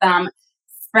green thumb.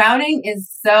 Sprouting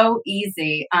is so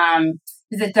easy.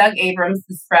 Is it Doug Abrams,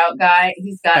 the sprout guy?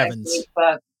 He's got Evans. a great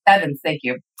book. Evans, thank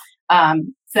you.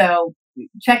 So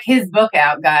check his book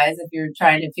out, guys, if you're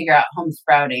trying to figure out home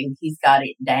sprouting. He's got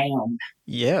it down.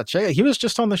 Yeah, he was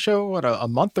just on the show a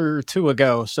month or two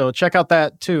ago, so check out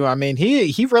that too. I mean,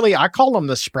 he really, I call him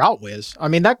the sprout whiz. I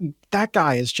mean, that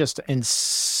guy is just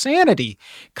insanity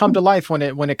come to life when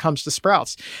it comes to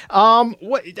sprouts.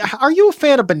 Are you a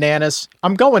fan of bananas?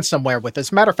 I'm going somewhere with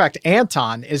this. Matter of fact,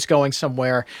 Anton is going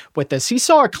somewhere with this. He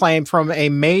saw a claim from a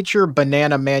major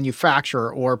banana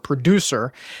manufacturer or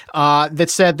producer that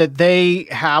said that they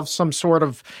have some sort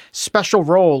of special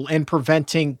role in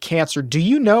preventing cancer. Do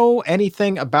you know anything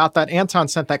about that? Anton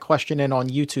sent that question in on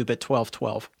YouTube at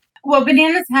 1212. Well,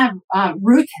 bananas have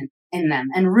rutin in them,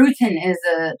 and rutin is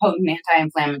a potent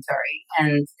anti-inflammatory,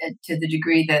 and to the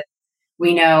degree that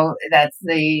we know that's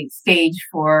the stage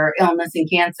for illness and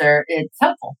cancer, it's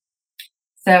helpful.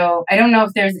 So I don't know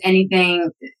if there's anything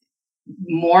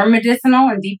more medicinal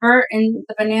and deeper in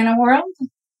the banana world,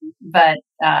 but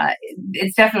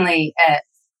it's definitely an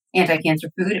anti-cancer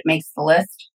food. It makes the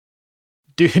list.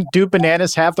 Do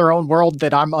bananas have their own world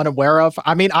that I'm unaware of?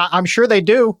 I mean, I'm sure they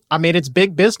do. I mean, it's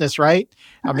big business, right?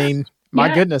 I mean,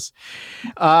 my goodness.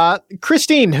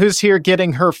 Christine, who's here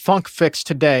getting her funk fix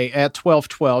today at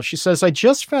 1212. She says, I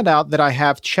just found out that I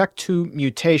have CHEK2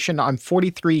 mutation. I'm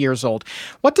 43 years old.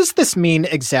 What does this mean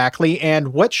exactly?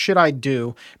 And what should I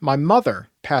do? My mother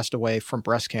passed away from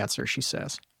breast cancer, she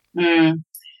says.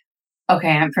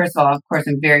 Okay. First of all, of course,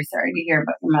 I'm very sorry to hear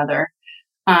about your mother.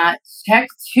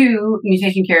 CHEK2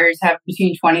 mutation carriers have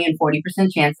between 20 and 40%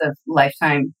 chance of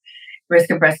lifetime risk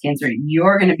of breast cancer.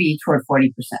 You're going to be toward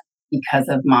 40% because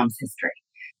of mom's history.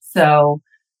 So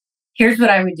here's what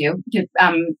I would do. Did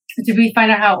we find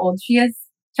out how old she is,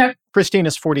 Chuck? Christine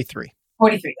is 43.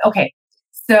 43. Okay.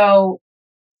 So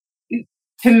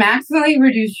to maximally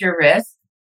reduce your risk,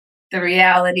 the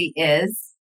reality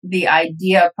is the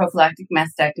idea of prophylactic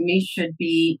mastectomy should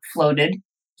be floated.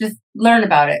 Just learn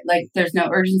about it. Like, there's no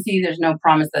urgency. There's no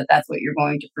promise that that's what you're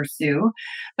going to pursue.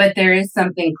 But there is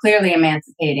something clearly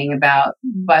emancipating about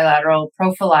bilateral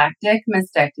prophylactic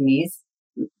mastectomies.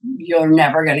 You're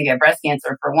never going to get breast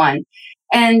cancer, for one.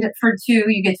 And for two,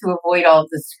 you get to avoid all of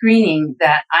the screening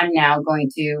that I'm now going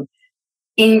to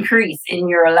increase in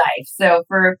your life. So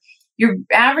for your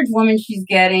average woman, she's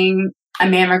getting a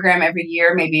mammogram every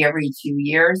year, maybe every 2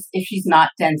 years. If she's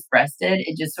not dense breasted,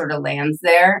 it just sort of lands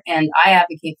there. And I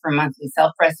advocate for monthly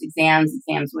self-breast exams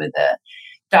with a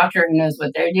doctor who knows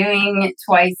what they're doing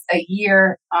twice a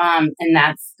year. And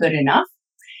that's good enough.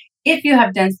 If you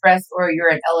have dense breasts or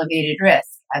you're at elevated risk,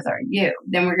 as are you,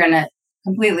 then we're going to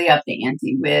completely up the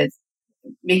ante with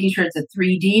making sure it's a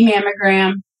 3D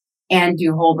mammogram and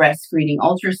do whole breast screening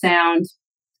ultrasound,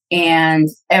 and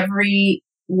every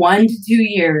 1 to 2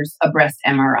 years, a breast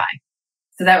MRI.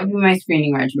 So that would be my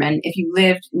screening regimen. If you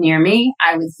lived near me,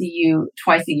 I would see you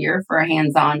twice a year for a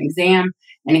hands-on exam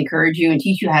and encourage you and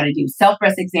teach you how to do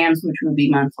self-breast exams, which would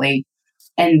be monthly.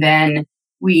 And then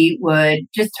we would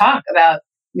just talk about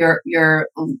your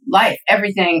life,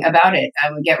 everything about it.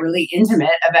 I would get really intimate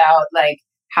about like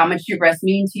how much your breasts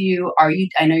mean to you.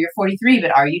 I know you're 43,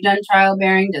 but are you done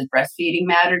childbearing? Does breastfeeding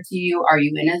matter to you? Are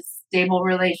you in a stable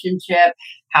relationship?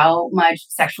 How much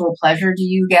sexual pleasure do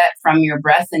you get from your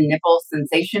breast and nipple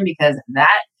sensation? Because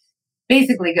that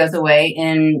basically goes away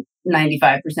in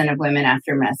 95% of women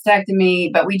after mastectomy.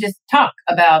 But we just talk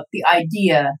about the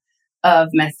idea of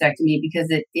mastectomy because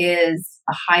it is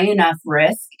a high enough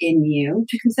risk in you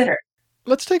to consider.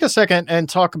 Let's take a second and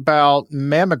talk about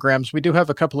mammograms. We do have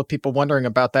a couple of people wondering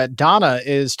about that. Donna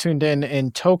is tuned in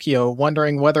Tokyo,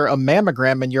 wondering whether a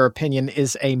mammogram, in your opinion,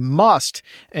 is a must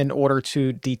in order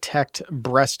to detect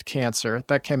breast cancer.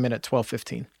 That came in at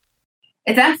 12:15.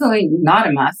 It's absolutely not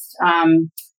a must.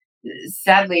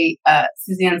 Sadly,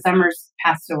 Suzanne Summers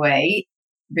passed away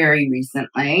very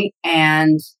recently,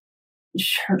 and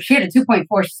she had a 2.4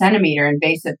 centimeter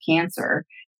invasive cancer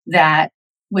that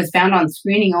was found on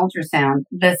screening ultrasound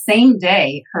the same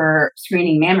day her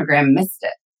screening mammogram missed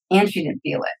it, and she didn't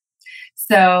feel it.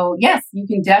 So yes, you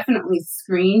can definitely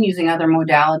screen using other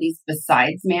modalities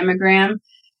besides mammogram.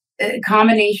 A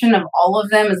combination of all of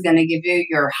them is going to give you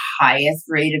your highest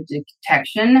rate of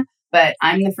detection. But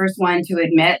I'm the first one to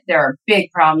admit there are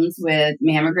big problems with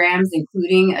mammograms,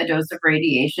 including a dose of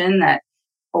radiation that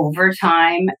over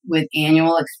time with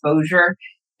annual exposure,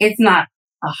 it's not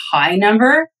a high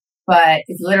number, but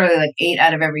it's literally like 8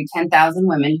 out of every 10,000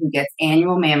 women who gets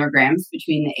annual mammograms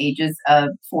between the ages of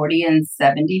 40 and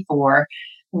 74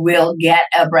 will get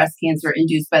a breast cancer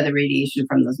induced by the radiation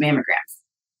from those mammograms.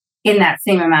 In that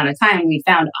same amount of time, we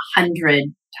found 100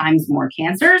 times more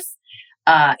cancers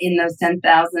in those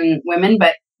 10,000 women,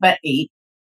 but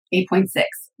 8.6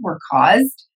 were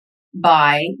caused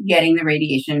by getting the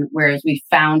radiation, whereas we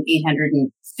found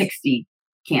 860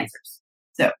 cancers.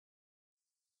 So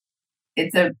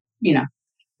it's a,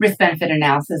 risk-benefit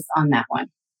analysis on that one.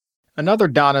 Another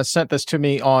Donna sent this to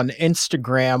me on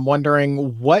Instagram,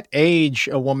 wondering what age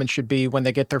a woman should be when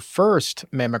they get their first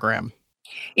mammogram.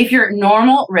 If you're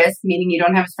normal risk, meaning you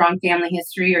don't have a strong family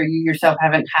history or you yourself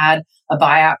haven't had a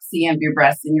biopsy of your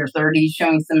breast in your 30s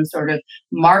showing some sort of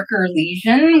marker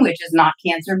lesion, which is not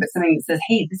cancer, but something that says,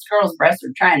 hey, this girl's breasts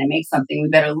are trying to make something. We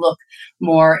better look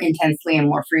more intensely and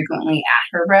more frequently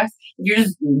at her breast. If you're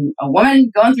just a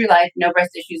woman going through life, no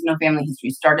breast issues, no family history,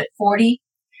 start at 40.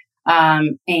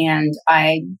 And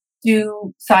I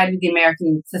do side with the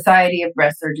American Society of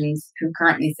Breast Surgeons, who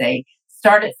currently say,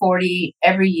 start at 40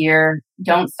 every year.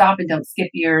 Don't stop and don't skip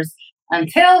years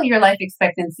until your life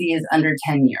expectancy is under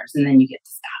 10 years, and then you get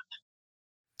to stop.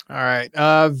 All right.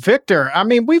 Victor, I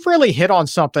mean, we've really hit on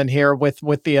something here with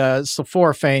the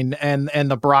sulforaphane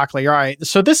and the broccoli. All right.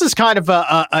 So this is kind of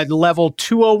a level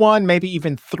 201, maybe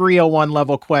even 301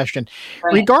 level question.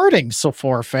 Right. Regarding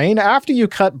sulforaphane, after you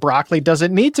cut broccoli, does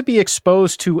it need to be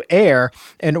exposed to air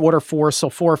in order for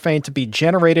sulforaphane to be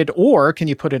generated, or can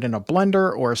you put it in a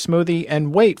blender or a smoothie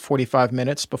and wait 45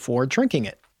 minutes before drinking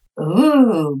it?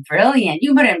 Ooh, brilliant. You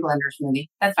can put it in a blender or smoothie.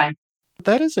 That's fine.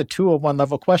 That is a 201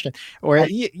 level question, or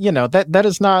that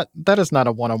is not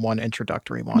a 101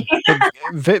 introductory one.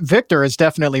 Victor is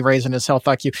definitely raising his health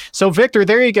IQ. So Victor,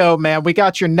 there you go, man. We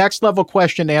got your next level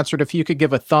question answered. If you could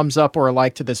give a thumbs up or a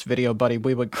like to this video, buddy,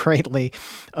 we would greatly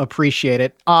appreciate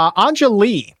it.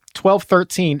 Anjali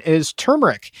 1213, is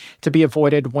turmeric to be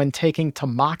avoided when taking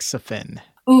tamoxifen?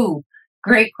 Ooh,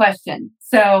 great question.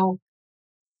 So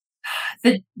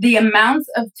the amounts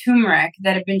of turmeric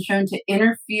that have been shown to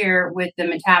interfere with the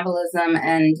metabolism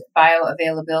and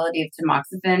bioavailability of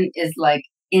tamoxifen is like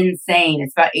insane.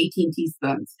 It's about 18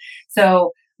 teaspoons.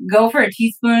 So go for a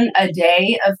teaspoon a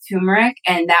day of turmeric,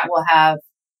 and that will have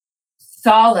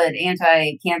solid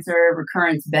anti-cancer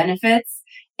recurrence benefits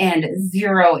and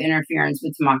zero interference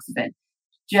with tamoxifen.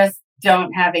 Just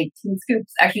don't have 18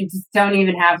 scoops. Actually, just don't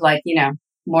even have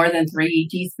more than 3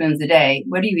 teaspoons a day.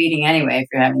 What are you eating anyway if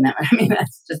you're having that? I mean,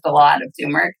 that's just a lot of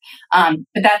turmeric. But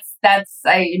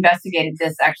I investigated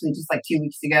this actually just like 2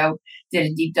 weeks ago, did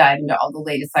a deep dive into all the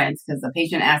latest science because the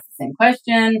patient asked the same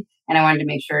question and I wanted to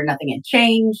make sure nothing had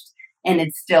changed. And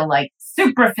it's still like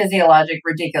super physiologic,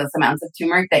 ridiculous amounts of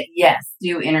turmeric that, yes,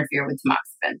 do interfere with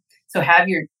tamoxifen. So have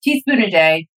your teaspoon a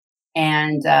day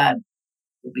and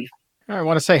you'll be fine. I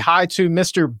want to say hi to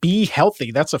Mr. Be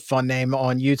Healthy. That's a fun name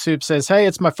on YouTube. Says, hey,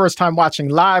 it's my first time watching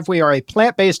live. We are a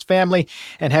plant-based family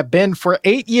and have been for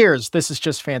 8 years. This is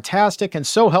just fantastic and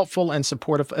so helpful and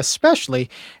supportive, especially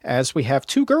as we have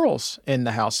 2 girls in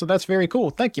the house. So that's very cool.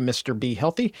 Thank you, Mr. Be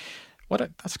Healthy.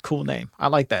 That's a cool name. I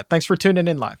like that. Thanks for tuning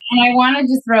in live. And I want to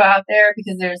just throw out there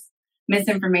because there's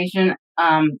misinformation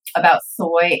about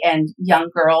soy and young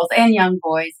girls and young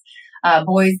boys.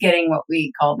 Boys getting what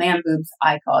we call man boobs,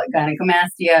 I call it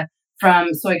gynecomastia,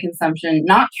 from soy consumption.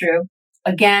 Not true.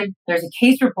 Again, there's a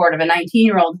case report of a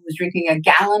 19-year-old who was drinking a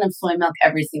gallon of soy milk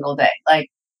every single day. Like,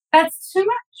 that's too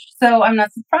much. So I'm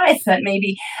not surprised that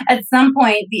maybe at some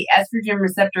point the estrogen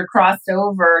receptor crossed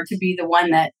over to be the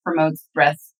one that promotes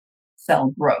breast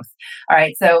cell growth. All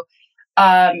right. So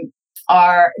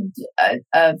our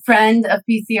friend of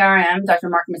PCRM, Dr.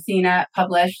 Mark Messina,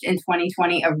 published in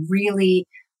 2020 a really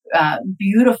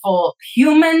beautiful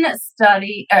human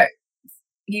study.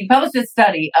 He published a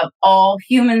study of all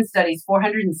human studies,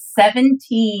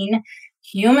 417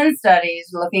 human studies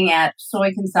looking at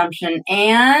soy consumption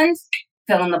and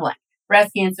fill in the blank.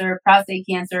 Breast cancer, prostate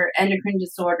cancer, endocrine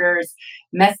disorders,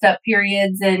 messed up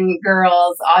periods in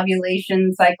girls,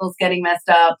 ovulation cycles getting messed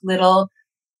up, little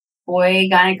boy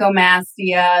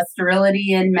gynecomastia,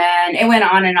 sterility in men. It went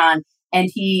on. And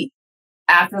he,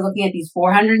 after looking at these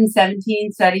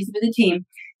 417 studies with the team,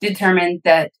 determined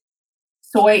that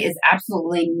soy is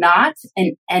absolutely not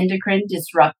an endocrine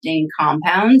disrupting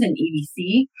compound, an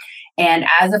EDC. And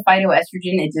as a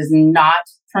phytoestrogen, it does not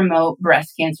promote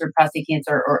breast cancer, prostate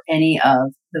cancer, or any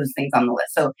of those things on the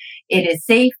list. So it is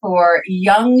safe for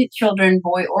young children,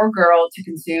 boy or girl, to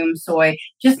consume soy,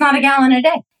 just not a gallon a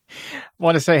day.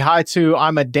 Want to say hi to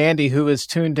I'm a Dandy who is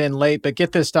tuned in late, but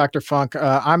get this, Dr. Funk.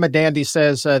 I'm a Dandy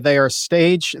says they are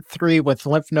stage 3 with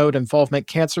lymph node involvement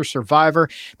cancer survivor.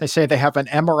 They say they have an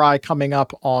MRI coming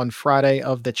up on Friday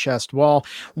of the chest wall.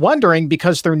 Wondering,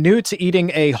 because they're new to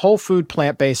eating a whole food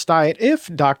plant-based diet,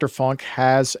 if Dr. Funk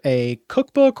has a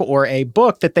cookbook or a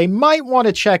book that they might want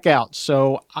to check out.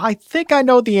 So I think I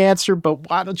know the answer, but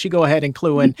why don't you go ahead and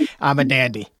clue in I'm a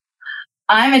Dandy?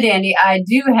 I'm a Dandy. I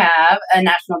do have a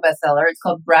national bestseller. It's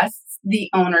called Breasts, the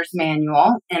Owner's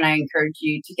Manual. And I encourage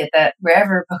you to get that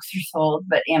wherever books are sold,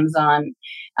 but Amazon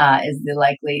is the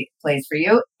likely place for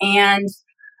you. And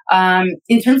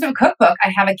in terms of a cookbook, I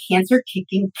have a Cancer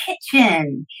Kicking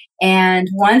Kitchen. And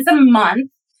once a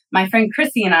month, my friend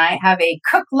Kristi and I have a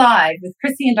Cook Live with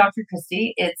Kristi and Dr.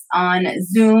 Kristi. It's on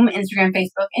Zoom, Instagram,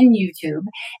 Facebook, and YouTube.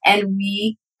 And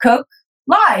we cook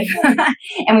live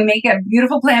and we make a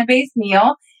beautiful plant-based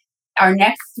meal. Our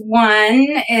next one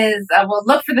is, we'll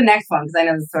look for the next one because I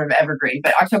know this is sort of evergreen,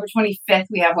 but October 25th,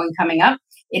 we have one coming up.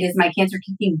 It is my Cancer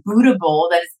Kicking Buddha Bowl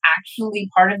that is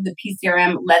actually part of the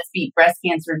PCRM Let's Beat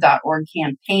Breastcancer.org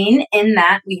campaign. In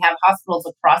that, we have hospitals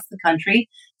across the country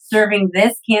serving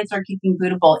this Cancer Kicking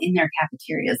Buddha Bowl in their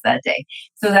cafeterias that day.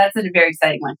 So that's a very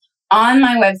exciting one. On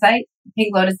my website,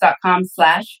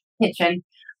 pinklotus.com/kitchen,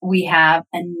 we have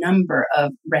a number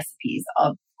of recipes,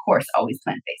 of course, always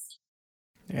plant-based.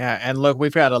 Yeah, and look,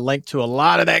 we've got a link to a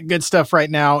lot of that good stuff right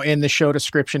now in the show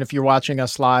description if you're watching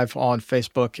us live on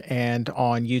Facebook and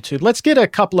on YouTube. Let's get a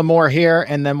couple of more here,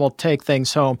 and then we'll take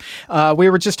things home. We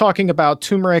were just talking about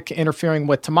turmeric interfering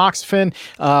with tamoxifen,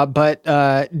 but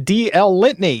D.L.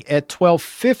 Litney at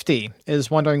 1250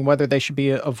 is wondering whether they should be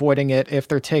avoiding it if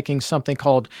they're taking something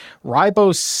called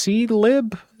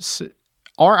ribociclib,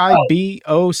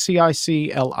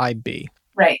 RIBOCICLIB.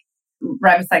 Right.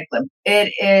 Ribociclib.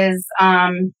 It is,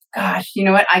 gosh, you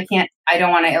know what? I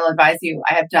don't want to ill-advise you.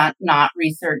 I have not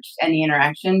researched any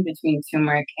interaction between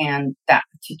turmeric and that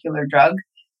particular drug.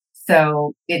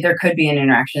 So there could be an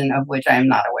interaction of which I am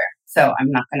not aware. So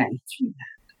I'm not going to answer you that.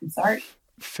 I'm sorry.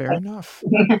 Fair enough.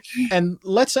 And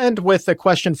let's end with a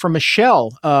question from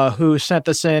Michelle, who sent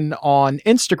this in on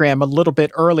Instagram a little bit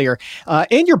earlier.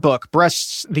 In your book,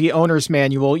 Breasts, the Owner's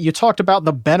Manual, you talked about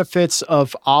the benefits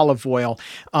of olive oil,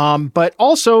 but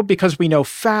also because we know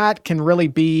fat can really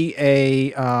be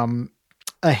a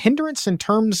hindrance in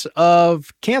terms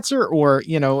of cancer or,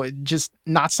 just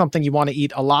not something you want to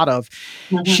eat a lot of.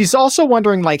 Mm-hmm. She's also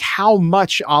wondering how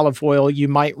much olive oil you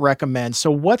might recommend.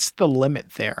 So what's the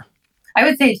limit there? I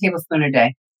would say a tablespoon a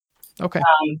day. Okay.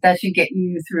 That should get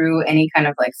you through any kind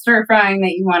of like stir frying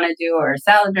that you want to do or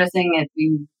salad dressing if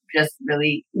you just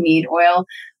really need oil.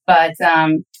 But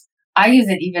I use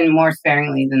it even more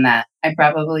sparingly than that. I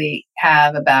probably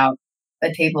have about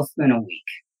a tablespoon a week.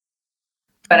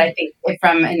 But I think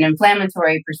from an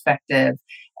inflammatory perspective,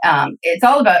 it's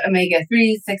all about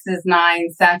omega-3, 6s,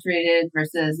 9s, saturated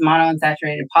versus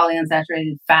monounsaturated,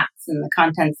 polyunsaturated fats and the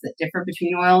contents that differ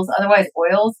between oils. Otherwise,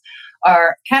 oils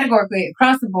are categorically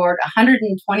across the board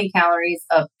 120 calories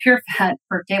of pure fat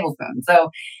per tablespoon. So,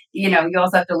 you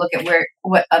also have to look at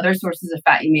what other sources of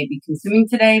fat you may be consuming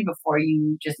today before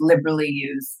you just liberally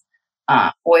use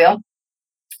oil,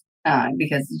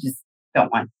 because you just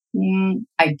don't want.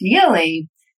 Ideally,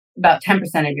 about 10%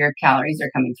 of your calories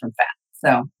are coming from fat.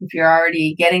 So if you're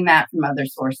already getting that from other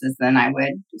sources, then I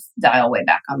would just dial way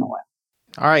back on the oil.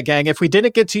 All right, gang. If we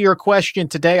didn't get to your question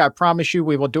today, I promise you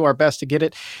we will do our best to get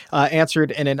it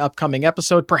answered in an upcoming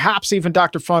episode. Perhaps even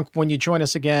Dr. Funk when you join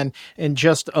us again in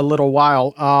just a little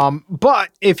while.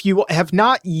 But if you have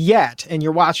not yet, and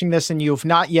you're watching this and you have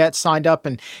not yet signed up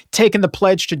and taken the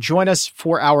pledge to join us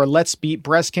for our Let's Beat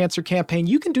Breast Cancer campaign,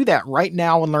 you can do that right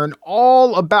now and learn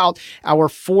all about our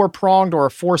 4-pronged or a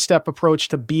 4-step approach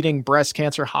to beating breast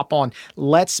cancer. Hop on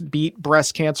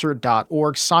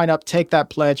letsbeatbreastcancer.org. Sign up, take that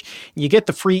pledge. You get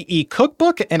the free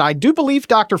e-cookbook, and I do believe,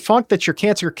 Dr. Funk, that your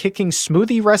cancer-kicking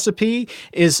smoothie recipe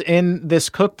is in this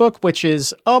cookbook, which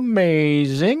is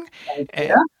amazing.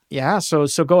 Yeah, so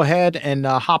go ahead and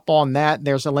hop on that.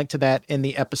 There's a link to that in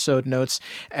the episode notes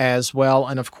as well.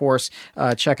 And of course,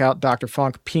 check out Dr.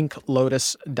 Funk.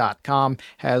 PinkLotus.com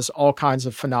has all kinds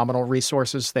of phenomenal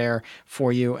resources there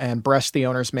for you. And Breast the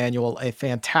Owner's Manual, a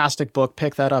fantastic book.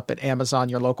 Pick that up at Amazon,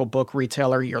 your local book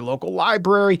retailer, your local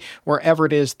library, wherever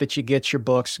it is that you get your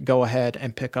books. Go ahead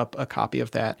and pick up a copy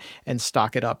of that and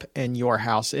stock it up in your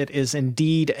house. It is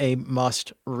indeed a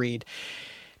must read.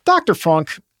 Dr.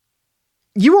 Funk,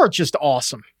 you are just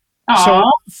awesome. Aww. So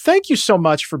thank you so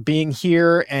much for being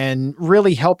here and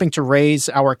really helping to raise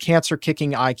our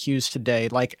cancer-kicking IQs today.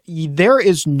 Like, there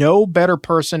is no better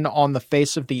person on the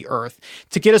face of the earth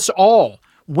to get us all,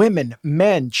 women,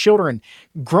 men, children,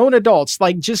 grown adults,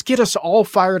 like just get us all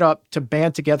fired up to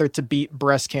band together to beat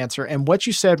breast cancer. And what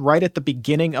you said right at the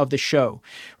beginning of the show,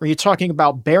 where you're talking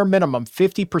about bare minimum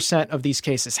 50% of these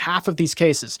cases, half of these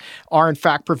cases are in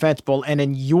fact preventable. And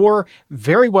in your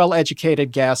very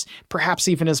well-educated guess, perhaps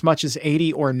even as much as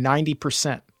 80 or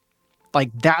 90%.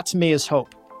 Like, that to me is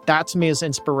hope. That to me is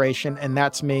inspiration. And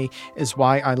that to me is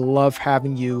why I love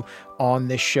having you on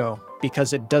this show,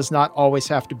 because it does not always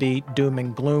have to be doom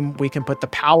and gloom. We can put the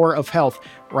power of health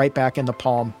right back in the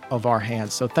palm of our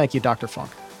hands. So thank you, Dr.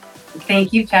 Funk.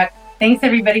 Thank you, Chuck. Thanks,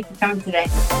 everybody, for coming today.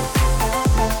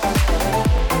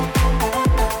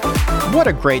 What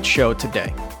a great show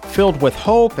today, filled with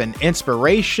hope and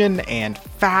inspiration and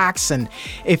facts. And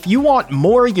if you want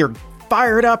more, you're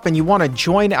fired up and you want to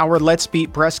join our Let's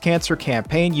Beat Breast Cancer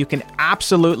campaign, you can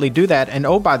absolutely do that. And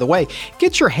oh, by the way,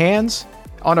 get your hands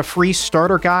on a free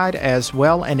starter guide as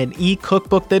well, and an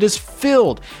e-cookbook that is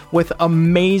filled with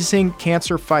amazing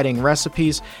cancer-fighting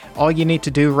recipes. All you need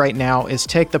to do right now is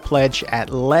take the pledge at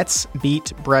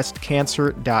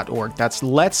letsbeatbreastcancer.org. That's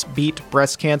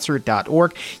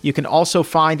letsbeatbreastcancer.org. You can also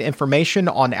find information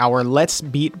on our Let's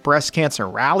Beat Breast Cancer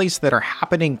rallies that are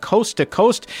happening coast to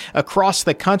coast across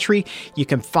the country. You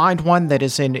can find one that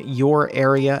is in your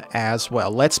area as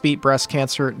well.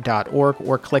 Letsbeatbreastcancer.org,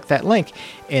 or click that link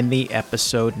in the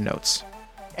episode notes.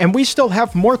 And we still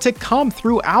have more to come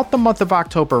throughout the month of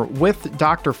October with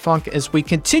Dr. Funk as we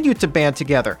continue to band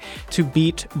together to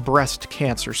beat breast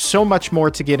cancer. So much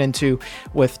more to get into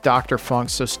with Dr. Funk,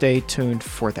 so stay tuned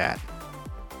for that.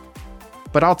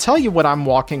 But I'll tell you what I'm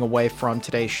walking away from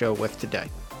today's show with today.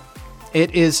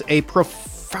 It is a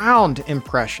profound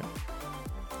impression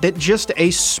that just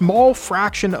a small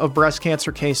fraction of breast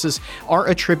cancer cases are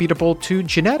attributable to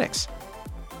genetics.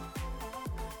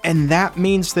 And that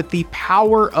means that the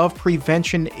power of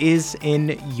prevention is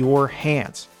in your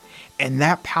hands. And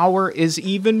that power is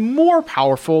even more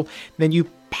powerful than you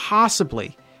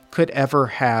possibly could ever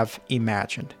have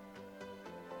imagined.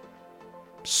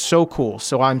 So cool.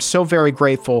 So I'm so very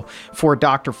grateful for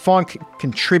Dr. Funk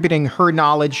contributing her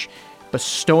knowledge,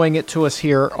 bestowing it to us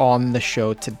here on the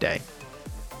show today.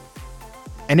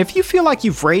 And if you feel like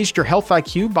you've raised your health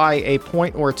IQ by a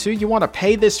point or two, you want to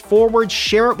pay this forward,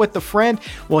 share it with a friend,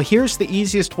 well, here's the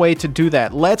easiest way to do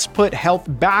that. Let's put health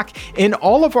back in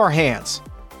all of our hands.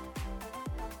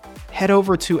 head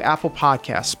over to Apple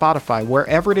Podcasts, Spotify,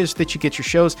 wherever it is that you get your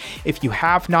shows. If you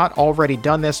have not already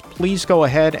done this, please go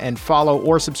ahead and follow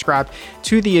or subscribe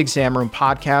to the Exam Room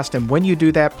Podcast. And when you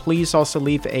do that, please also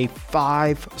leave a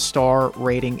 5-star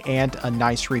rating and a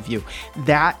nice review.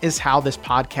 That is how this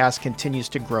podcast continues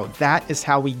to grow. That is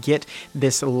how we get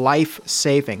this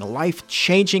life-saving,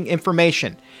 life-changing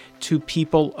information to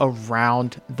people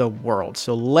around the world.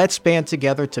 So let's band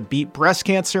together to beat breast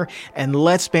cancer, and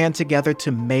let's band together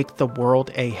to make the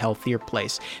world a healthier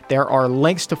place. There are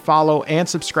links to follow and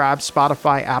subscribe,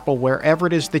 Spotify, Apple, wherever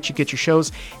it is that you get your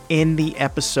shows, in the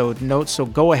episode notes. So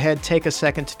go ahead, take a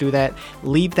second to do that.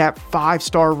 Leave that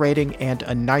 5-star rating and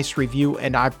a nice review.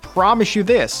 And I promise you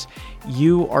this,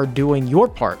 you are doing your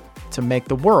part to make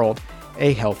the world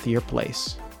a healthier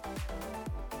place.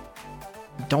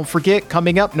 Don't forget,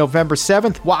 coming up November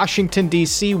 7th, Washington,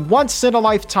 D.C., once in a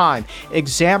lifetime,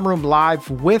 Exam Room Live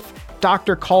with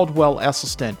Dr. Caldwell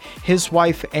Esselstyn, his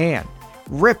wife, Ann,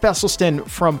 Rip Esselstyn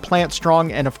from Plant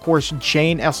Strong, and of course,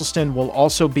 Jane Esselstyn will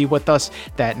also be with us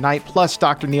that night, plus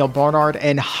Dr. Neil Barnard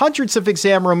and hundreds of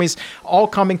exam roomies all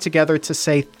coming together to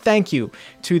say thank you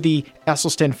to the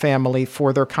Esselstyn family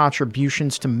for their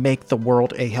contributions to make the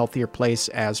world a healthier place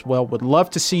as well. Would love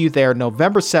to see you there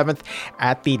November 7th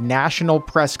at the National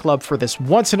Press Club for this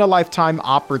once-in-a-lifetime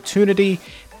opportunity.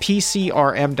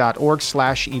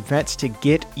 pcrm.org/events to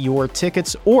get your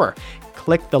tickets, or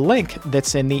click the link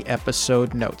that's in the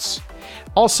episode notes.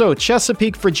 Also,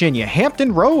 Chesapeake, Virginia,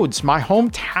 Hampton Roads, my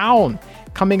hometown.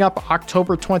 Coming up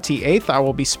October 28th, I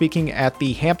will be speaking at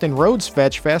the Hampton Roads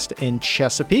Veg Fest in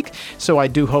Chesapeake, so I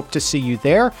do hope to see you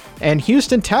there. And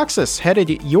Houston, Texas,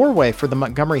 headed your way for the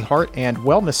Montgomery Heart and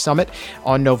Wellness Summit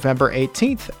on November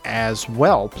 18th as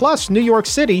well. Plus, New York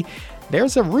City,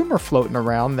 there's a rumor floating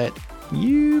around that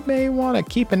you may want to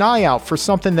keep an eye out for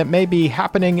something that may be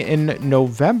happening in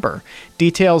November.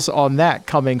 Details on that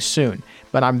coming soon.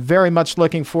 But I'm very much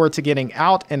looking forward to getting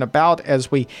out and about as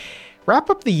we wrap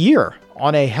up the year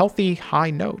on a healthy high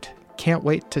note. Can't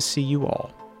wait to see you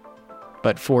all.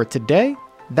 But for today,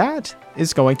 that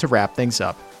is going to wrap things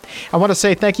up. I want to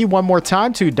say thank you one more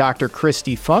time to Dr.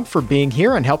 Kristi Funk for being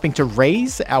here and helping to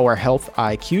raise our health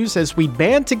IQs as we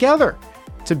band together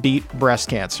to beat breast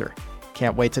cancer.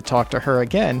 Can't wait to talk to her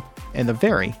again in the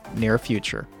very near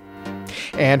future.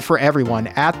 And for everyone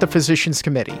at the Physicians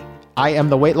Committee, I am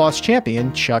the weight loss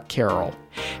champion, Chuck Carroll.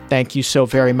 Thank you so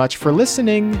very much for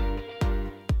listening.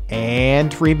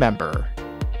 And remember,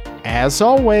 as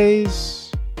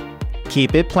always,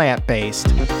 keep it plant-based.